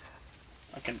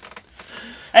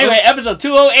 Anyway, episode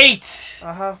 208.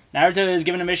 Uh-huh. Naruto is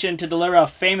given a mission to deliver a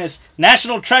famous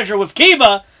national treasure with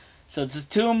Kiba. So it's the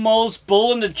two most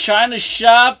bull in the China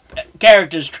shop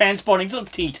characters transporting some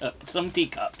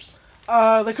teacups.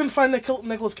 They couldn't find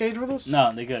Nicolas Cage with us?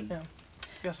 No, they couldn't. Yeah,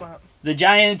 guess not. The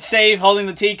giant safe holding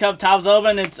the teacup tops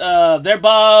open. It's their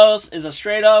boss is a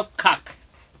straight up cock.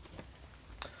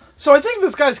 So I think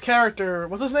this guy's character,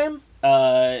 what's his name?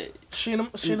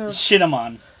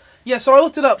 Shinamon. Yeah, so I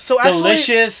looked it up. So actually,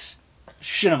 delicious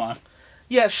Shinamon.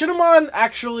 Yeah, Shinamon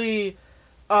actually,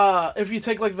 if you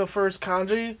take like the first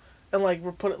kanji and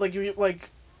like put it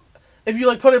if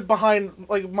you put it behind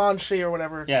like Manshi or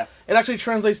whatever, yeah, it actually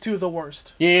translates to the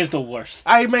worst. He is the worst.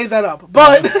 I made that up,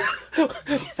 but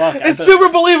it's super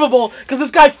believable because this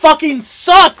guy fucking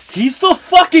sucks. He's the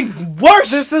fucking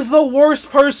worst. This is the worst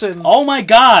person. Oh my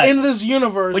god! In this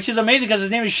universe, which is amazing because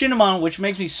his name is Shinamon, which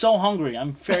makes me so hungry.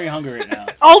 I'm very hungry right now.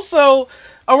 Also,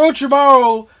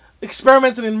 Orochimaru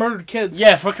experimented and murdered kids.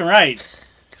 Yeah, fucking right.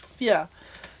 Yeah.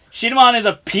 Shinamon is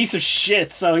a piece of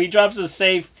shit, so he drops a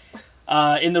safe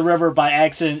in the river by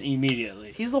accident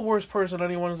immediately. He's the worst person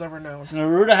anyone has ever known.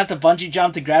 Naruto has to bungee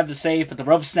jump to grab the safe, but the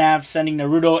rope snaps, sending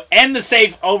Naruto and the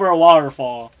safe over a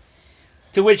waterfall.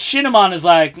 To which Shinamon is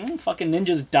like, fucking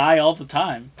ninjas die all the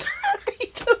time. He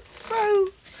just says...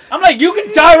 I'm like, you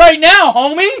can die right now,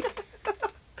 homie!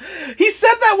 He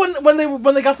said that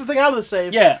when they got the thing out of the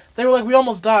safe. Yeah. They were like, we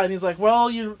almost died. And he's like,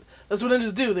 well, that's what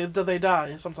ninjas do. They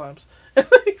die sometimes.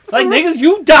 Like, niggas,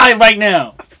 you die right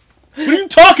now. What are you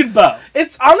talking about?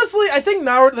 It's honestly, I think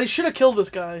Naruto, they should have killed this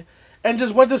guy and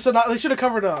just went to Sonata. They should have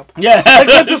covered it up. Yeah. Like,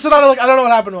 went to Sonata, like, I don't know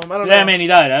what happened to him. I don't know. Yeah, man, he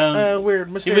died. Weird,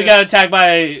 mysterious. He got attacked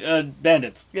by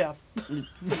bandits. Yeah.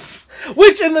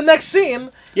 Which, in the next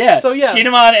scene... Yeah. So, yeah.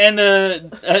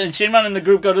 Shinamon and the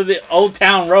group go to the Old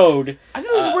Town Road. I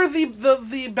think this is where the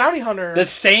bounty hunter... The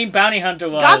same bounty hunter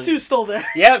was. Gatsu's still there.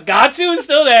 Yeah, Gatsu is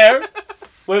still there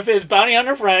with his bounty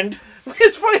hunter friend.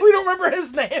 It's funny we don't remember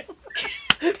his name.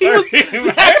 He was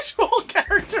the actual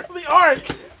character of the arc.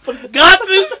 But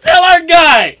Gatsu's still our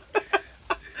guy.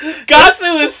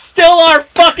 Gatsu is still our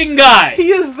fucking guy. He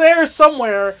is there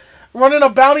somewhere, running a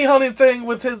bounty hunting thing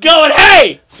with his... Going,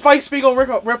 hey! Spike Spiegel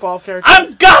rip-off character.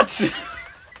 I'm Gatsu!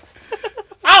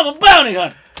 I'm a bounty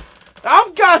hunter.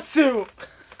 I'm Gatsu!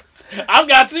 I'm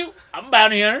Gatsu. I'm a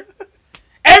bounty hunter.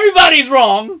 Everybody's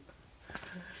wrong.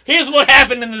 Here's what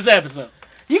happened in this episode.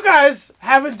 You guys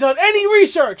haven't done any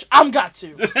research. I'm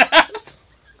Gatsu.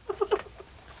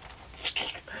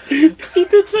 He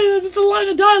did say that it's a line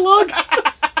of dialogue.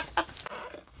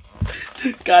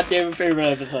 Goddamn favorite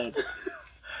episode.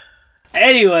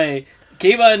 Anyway,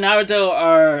 Kiba and Naruto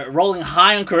are rolling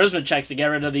high on charisma checks to get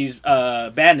rid of these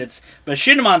bandits, but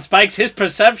Shinamon spikes his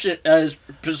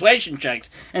persuasion checks,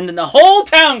 and then the whole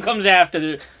town comes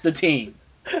after the team.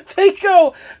 They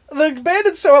go. The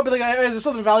bandits show up and hey, is there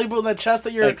something valuable in that chest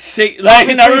that you're like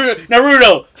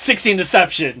Naruto 16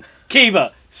 deception,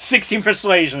 Kiba 16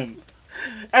 persuasion,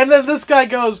 and then this guy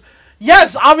goes,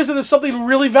 yes, obviously there's something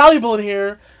really valuable in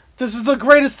here. This is the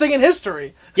greatest thing in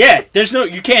history. Yeah,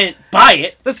 you can't buy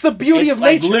it. That's the beauty of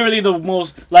nature. Literally the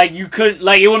most,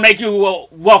 it would make you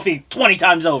wealthy 20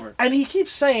 times over. And he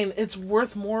keeps saying it's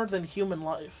worth more than human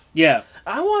life. Yeah.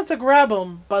 I want to grab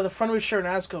him by the front of his shirt and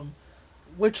ask him,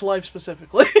 which life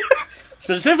specifically?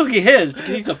 Specifically his,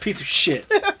 because he's a piece of shit.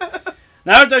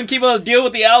 Naruto and Kiba deal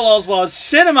with the outlaws while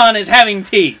Cinnamon is having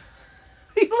tea.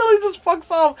 He literally just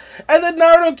fucks off. And then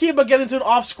Naruto and Kiba get into an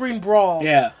off-screen brawl.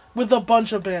 Yeah. With a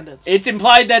bunch of bandits. It's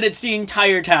implied that it's the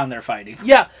entire town they're fighting.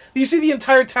 Yeah. You see the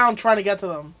entire town trying to get to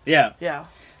them. Yeah. Yeah.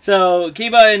 So,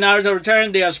 Kiba and Naruto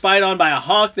return. They are spied on by a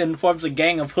hawk, then forms a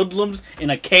gang of hoodlums in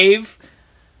a cave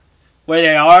where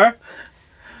they are.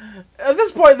 At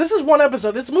this point, this is one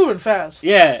episode. It's moving fast.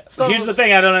 Yeah. Here's the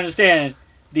thing I don't understand.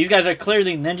 These guys are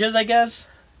clearly ninjas, I guess?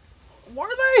 Were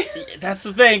they? That's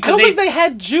the thing. I don't think they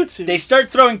had jutsu. They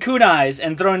start throwing kunais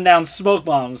and throwing down smoke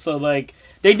bombs. So,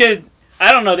 they did...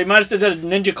 I don't know, they might have did a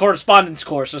ninja correspondence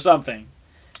course or something.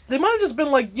 They might have just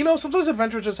been sometimes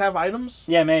adventures just have items.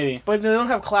 Yeah, maybe. But they don't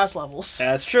have class levels.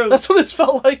 That's true. That's what it's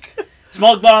felt like.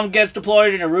 Smoke bomb gets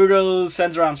deployed and Naruto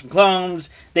sends around some clones.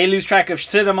 They lose track of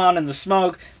Cinnamon in the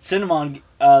smoke. Cinnamon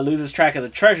loses track of the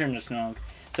treasure in the smoke.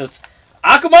 So it's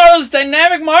Akamaru's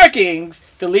dynamic markings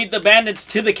to lead the bandits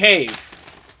to the cave.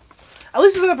 At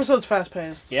least this episode's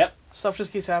fast-paced. Yep. Stuff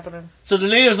just keeps happening. So the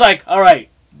leader's like, alright,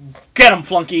 get them,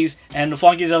 flunkies. And the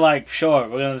flunkies are like, sure,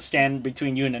 we're going to stand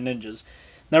between you and the ninjas.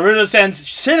 Naruto sends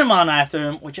Cinnamon after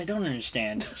him, which I don't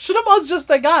understand. Cinnamon's just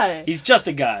a guy. He's just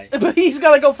a guy. But he's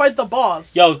got to go fight the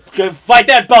boss. Yo, go fight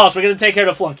that boss. We're going to take care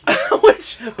of the flunky.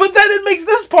 But then it makes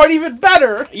this part even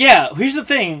better. Yeah, here's the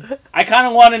thing. I kind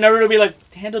of wanted Naruto to be like,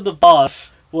 handle the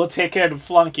boss. We'll take care of the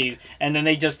flunkies. And then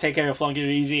they just take care of the flunkies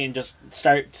easy and just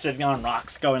start sitting on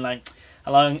rocks going like,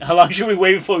 how long should we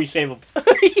wait before we save them?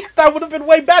 That would have been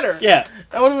way better. Yeah.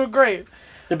 That would have been great.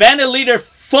 The bandit leader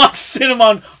fucks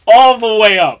Cinnamon all the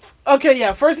way up. Okay,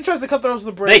 yeah. First he tries to cut those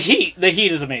the bridge. The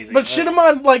heat is amazing. But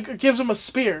Cinnamon, gives him a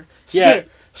spear. Spear.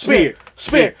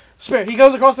 He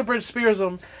goes across the bridge, spears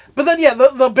him. But then, yeah,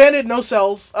 the bandit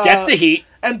no-sells. Gets the heat.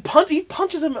 And he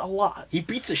punches him a lot. He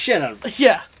beats the shit out of him.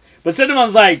 Yeah. But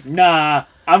Cinnamon's like, nah,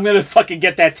 I'm gonna fucking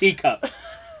get that teacup.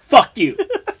 Fuck you.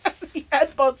 He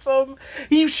headbutts him.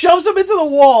 He shoves him into the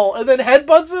wall and then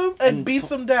headbutts him and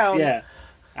beats him down. Yeah.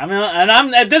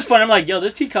 I'm at this point, I'm like, yo,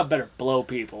 this teacup better blow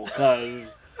people, because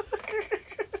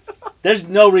there's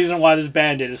no reason why this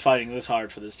bandit is fighting this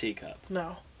hard for this teacup.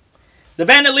 No. The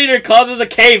bandit leader causes a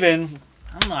cave-in.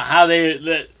 I don't know how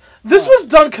This was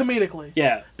done comedically.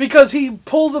 Yeah. Because he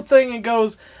pulls a thing and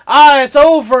goes, it's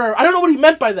over. I don't know what he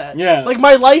meant by that. Yeah. Like,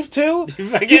 my life, too?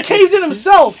 He caved in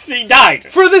himself. He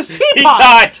died. For this teapot. He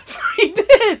died. He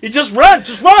did. He just run.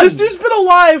 This dude's been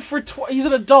alive for, he's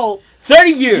an adult.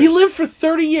 30 years. He lived for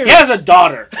 30 years. He has a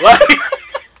daughter.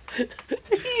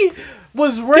 He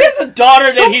was He has a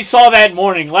daughter that he saw that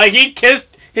morning. Like, he kissed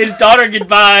his daughter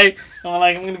goodbye. I'm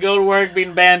like, I'm going to go to work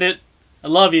being a bandit. I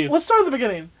love you. Let's start at the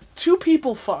beginning. 2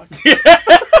 people fucked.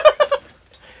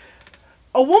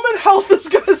 A woman held this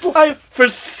guy's life for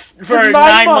 9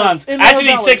 months.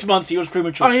 Actually, 6 months. He was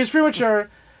premature. Oh, he was premature.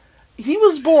 He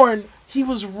was born. He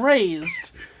was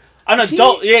raised. An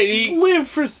adult. He lived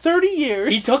for 30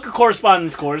 years. He took a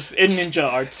correspondence course in ninja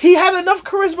arts. He had enough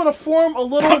charisma to form a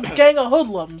little gang of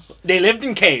hoodlums. They lived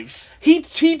in caves. He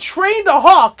trained a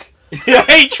hawk.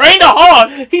 He trained a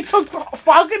hawk. He took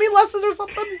falconing lessons or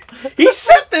something. He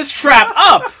set this trap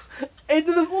up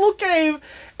into this little cave,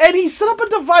 and he set up a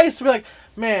device to be like,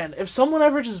 man, if someone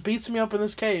ever just beats me up in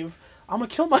this cave, I'm gonna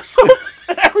kill myself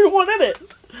and everyone in it.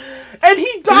 And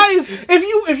he dies.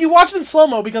 If you watch it in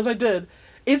slow-mo, because I did,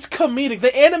 it's comedic.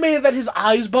 They animated that his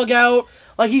eyes bug out,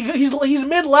 like he's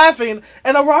mid laughing,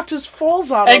 and a rock just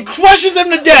falls on him and crushes him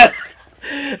to death.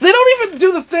 They don't even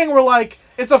do the thing where like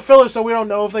it's a filler, so we don't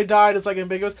know if they died. It's like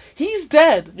ambiguous. He's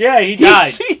dead. Yeah, he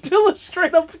died. He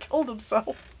straight up killed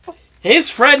himself. His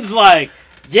friend's like,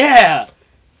 yeah,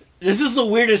 this is the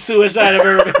weirdest suicide I've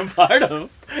ever been a part of.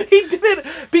 He did it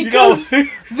because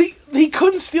he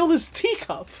couldn't steal this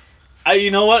teacup.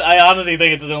 You know what? I honestly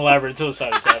think it's an elaborate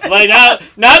suicide attempt. Like now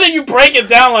that you break it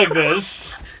down like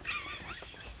this,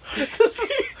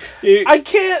 I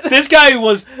can't. This guy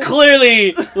was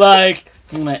clearly like,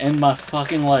 I'm gonna end my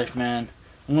fucking life, man.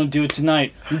 I'm gonna do it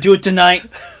tonight. Do it tonight.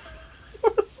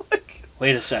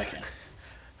 Wait a second.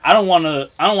 I don't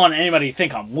want anybody to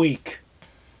think I'm weak.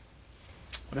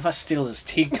 What if I steal this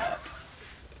teacup?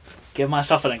 Give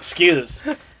myself an excuse.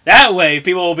 That way,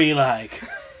 people will be like,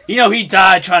 he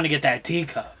died trying to get that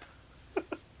teacup.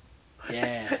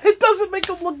 Yeah. It doesn't make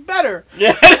him look better.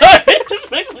 Yeah,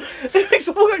 it makes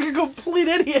him look like a complete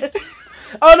idiot.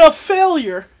 On a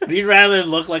failure. We'd rather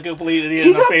look like a complete idiot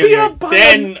and a failure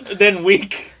than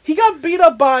weak. He got beat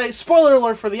up by, spoiler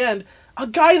alert for the end, a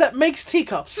guy that makes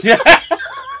teacups. Yeah.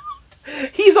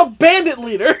 He's a bandit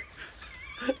leader.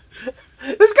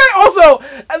 This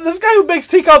guy who makes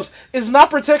teacups is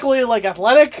not particularly,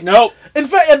 athletic. Nope. In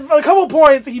fact, at a couple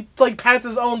points, he, pats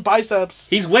his own biceps.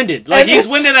 He's winded. He's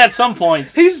winded at some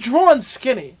points. He's drawn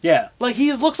skinny. Yeah.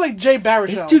 He looks like Jay Baruchel.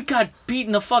 This dude got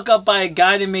beaten the fuck up by a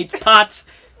guy that made pots,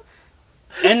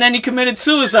 and then he committed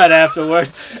suicide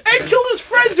afterwards. And killed his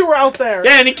friends who were out there.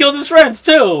 Yeah, and he killed his friends,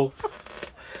 too.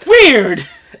 Weird. And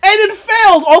it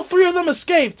failed. All three of them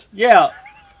escaped. Yeah.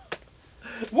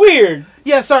 Weird.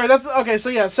 Yeah, sorry, that's... Okay,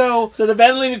 so the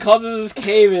bandit leader calls into this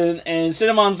cave in, and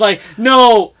Cinnamon's like,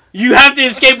 no, you have to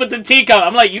escape with the teacup.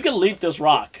 I'm like, you can leap this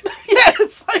rock. Yeah,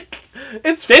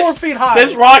 it's 4 feet high.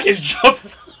 This rock is jumping.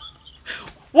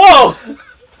 Whoa!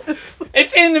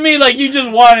 It seemed to me like you just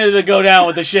wanted to go down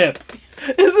with the ship.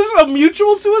 Is this a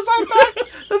mutual suicide pact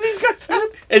that these guys had?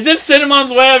 Is this Cinnamon's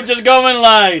way of just going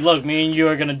like, look, me and you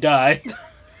are gonna die,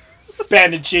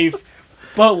 bandit chief.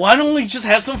 But why don't we just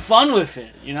have some fun with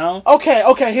it,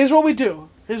 Okay, here's what we do.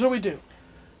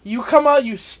 You come out,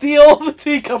 you steal the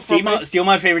teacup from me. Steal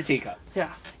my favorite teacup.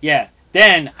 Yeah. Yeah.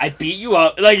 Then I beat you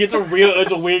up.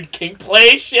 It's a weird king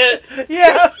play shit.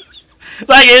 Yeah.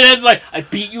 It's like, I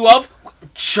beat you up,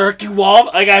 jerk you off.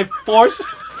 I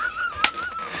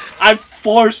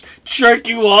force jerk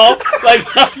you off.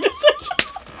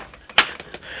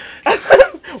 And then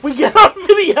we get on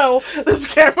video. This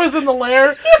camera's in the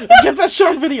lair. We get that shit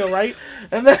on video, right?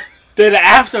 And then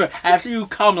after you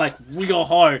come real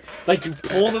hard, you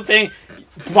pull the thing,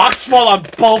 rocks fall on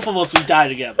both of us, we die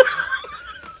together.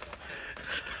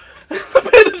 The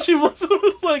bandit chief was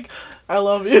like, I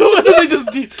love you, and then they just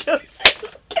deep kiss.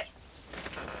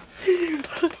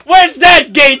 Where's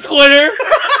that gay Twitter?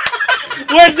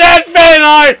 Where's that fan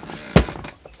art?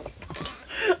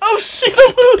 Oh,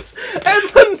 Shinobu's and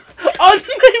the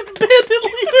unnamed bandit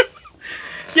leader.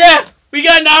 Yeah, we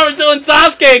got Naruto and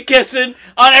Sasuke kissing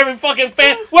on every fucking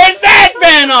fan. Where's that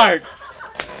fan art?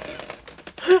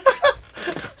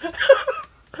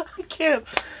 I can't.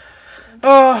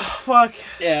 Oh, fuck.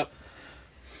 Yeah.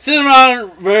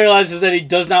 Cinnamon realizes that he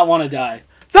does not want to die.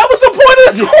 That was the point of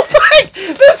this whole thing!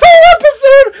 This whole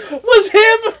episode was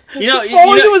him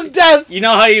falling to his death. You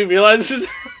know how he realizes?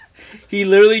 He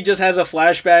literally just has a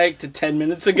flashback to 10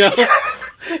 minutes ago.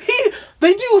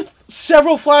 They do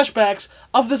several flashbacks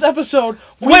of this episode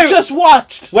we just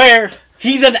watched. Where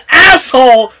he's an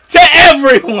asshole to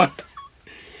everyone.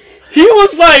 He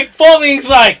was falling. He's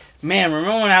like, man,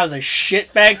 remember when I was a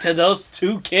shitbag to those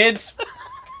 2 kids?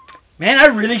 Man, I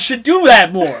really should do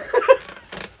that more.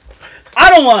 I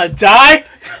don't want to die.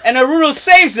 And Naruto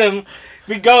saves him,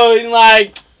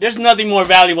 going there's nothing more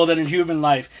valuable than a human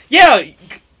life. Yeah,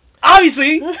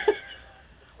 obviously.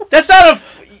 That's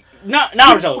not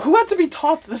Naruto. Who had to be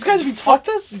taught? This guy to be taught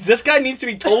this? This guy needs to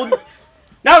be told.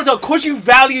 Naruto, of course you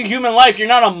value human life. You're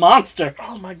not a monster.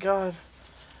 Oh my god.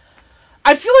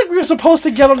 I feel like we were supposed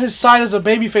to get on his side as a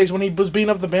babyface when he was beating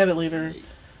up the bandit leader.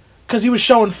 Because he was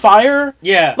showing fire.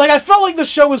 Yeah. I felt like the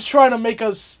show was trying to make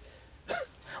us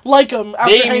like him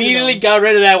after They immediately got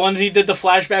rid of that once he did the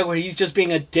flashback where he's just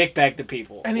being a dickbag to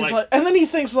people. And he's and then he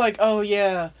thinks oh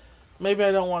yeah, maybe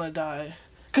I don't want to die.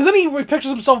 Because then he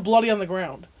pictures himself bloody on the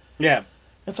ground. Yeah.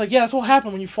 It's yeah, that's what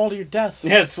happened when you fall to your death.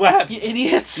 Yeah, that's what happens. You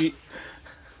idiots.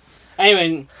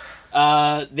 Anyway,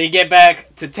 they get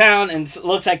back to town, and it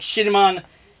looks like Shinamon,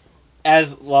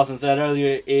 as Lawson said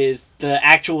earlier, is the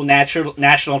actual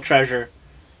national treasure.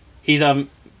 He's an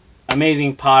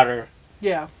amazing potter.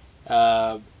 Yeah.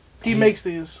 He makes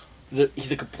these.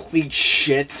 He's a complete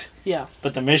shit. Yeah.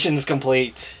 But the mission's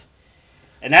complete.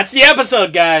 And that's the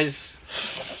episode, guys.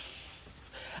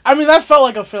 I mean, that felt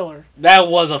like a filler. That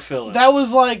was a filler. That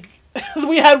was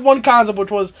we had one concept,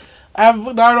 which was have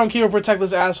Naruto and Kyo protect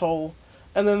this asshole.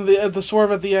 And then the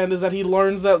swerve at the end is that he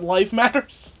learns that life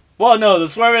matters. Well, no, the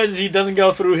swerve is he doesn't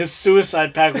go through his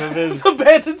suicide pact with his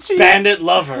bandit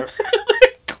lover.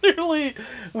 Clearly,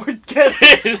 we're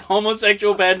getting his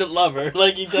homosexual bandit lover.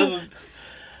 He doesn't.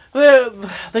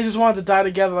 They just wanted to die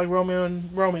together like Romeo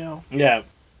and Romeo. Yeah.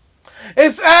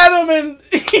 It's Adam and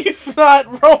Eve,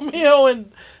 not Romeo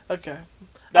and Okay.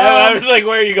 I was like,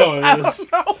 where are you going with this?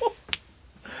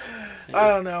 I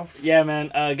don't know. Yeah,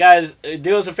 man. Guys,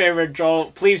 do us a favor.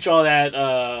 Please draw that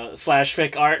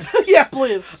 /fic art. Yeah,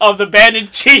 please. Of the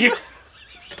banded chief.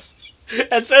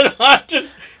 Instead of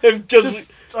just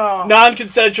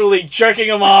non-consensually jerking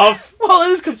him off. Well,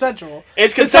 it is consensual.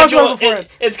 It's consensual.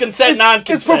 It's consent,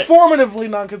 non-consent. It's performatively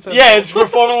non-consensual. Yeah, it's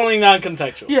performatively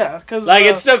non-consensual. Yeah, because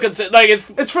it's still consent.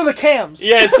 It's for the cams.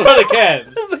 Yeah, it's for the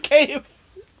cams. The cave.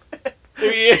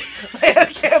 They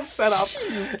had a camp set up.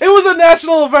 It was a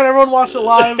national event. Everyone watched it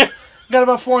live. Got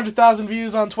about 400,000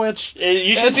 views on Twitch.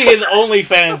 You should see his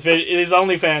OnlyFans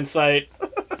site.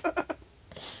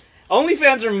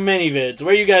 OnlyFans or mini-vids?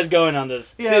 Where are you guys going on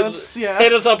this? Yeah,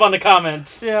 hit us up on the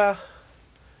comments. Yeah.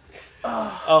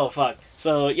 Oh fuck.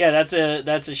 So yeah,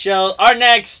 that's a show. Our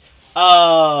next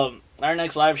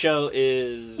live show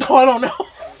is. Oh, I don't know.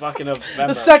 Fucking November.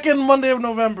 The second Monday of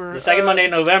November. Monday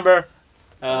in November.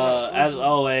 As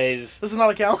always. This is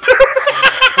not a calendar.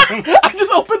 I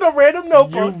just opened a random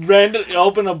notebook. You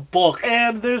open a book.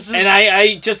 And there's just... And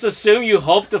I just assume you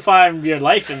hope to find your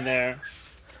life in there.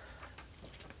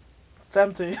 It's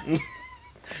empty.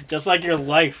 Just like your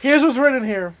life. Here's what's written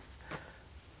here.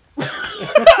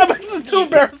 I'm too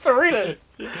embarrassed to read it.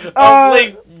 You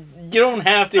don't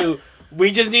have to.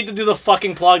 We just need to do the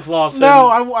fucking plugs, Lawson.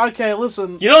 No, okay,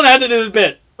 listen. You don't have to do this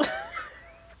bit.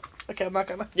 Okay, I'm not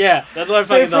gonna. Yeah, that's what I'm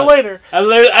Save for later.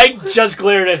 I just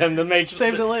glared at him to make sure.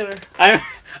 Saved it later.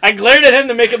 I glared at him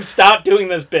to make him stop doing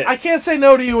this bit. I can't say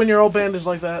no to you when you're all bandaged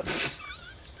like that.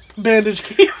 Bandage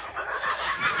key.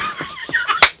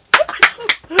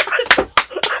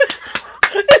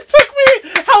 It took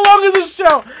me... How long is this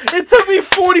show? It took me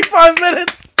 45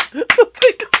 minutes to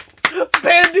think of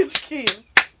bandage key.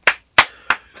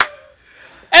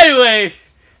 Anyway...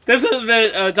 This has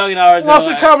been Talking Naruto.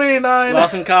 Lawson Comedy 89.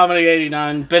 Lawson Comedy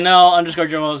 89.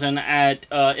 Benel_Journalism at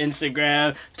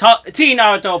Instagram. T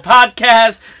Naruto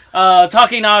Podcast.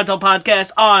 Talking Naruto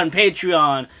Podcast on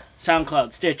Patreon,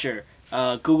 SoundCloud, Stitcher,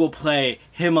 Google Play,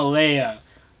 Himalaya,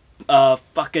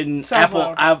 fucking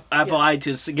SoundCloud. Apple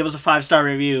iTunes. Give us a 5-star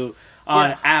review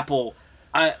on Apple.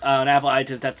 On Apple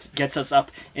iTunes. That gets us up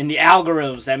in the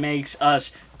algorithms. That makes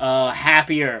us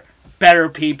happier, better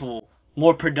people.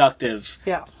 More productive.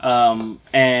 Yeah.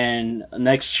 And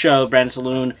next show, Brand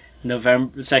Saloon,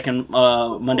 November, second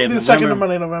Monday of November. Second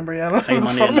Monday of November, yeah. Second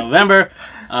Monday of November.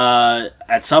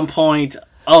 At some point,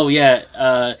 what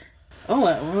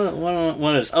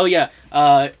is? Oh yeah.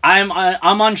 I'm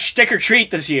on Stick or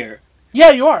Treat this year.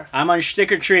 Yeah, you are. I'm on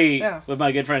Stick or Treat with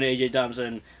my good friend AJ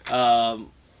Thompson.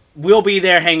 We'll be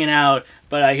there hanging out,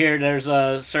 but I hear there's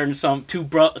two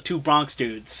Bronx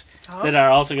dudes that are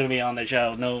also going to be on the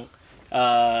show. No.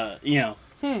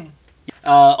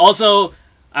 Also,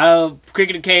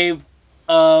 Cricket and Cave,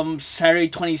 Saturday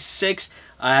 26th,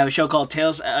 I have a show called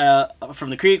Tales from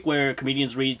the Creek where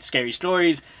comedians read scary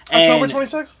stories. October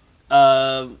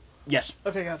 26th? Yes.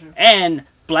 Okay, gotcha. And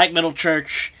Black Metal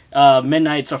Church,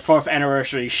 Midnight's our 4th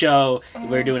anniversary show.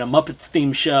 We're doing a Muppets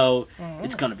themed show.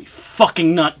 It's gonna be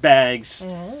fucking nutbags.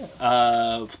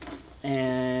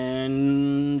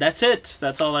 And that's it.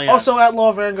 That's all I got. Also at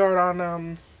Law Vanguard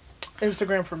on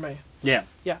Instagram for me. Yeah.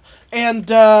 Yeah. And,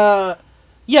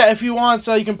 if you want,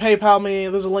 you can PayPal me.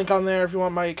 There's a link on there. If you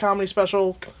want my comedy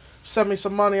special, send me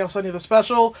some money. I'll send you the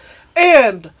special.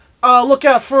 And look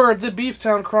out for the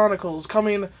Beeftown Chronicles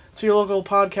coming to your local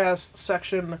podcast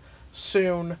section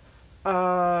soon.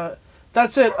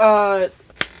 That's it.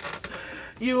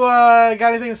 You got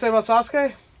anything to say about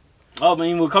Sasuke? Oh, I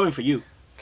mean, we're coming for you.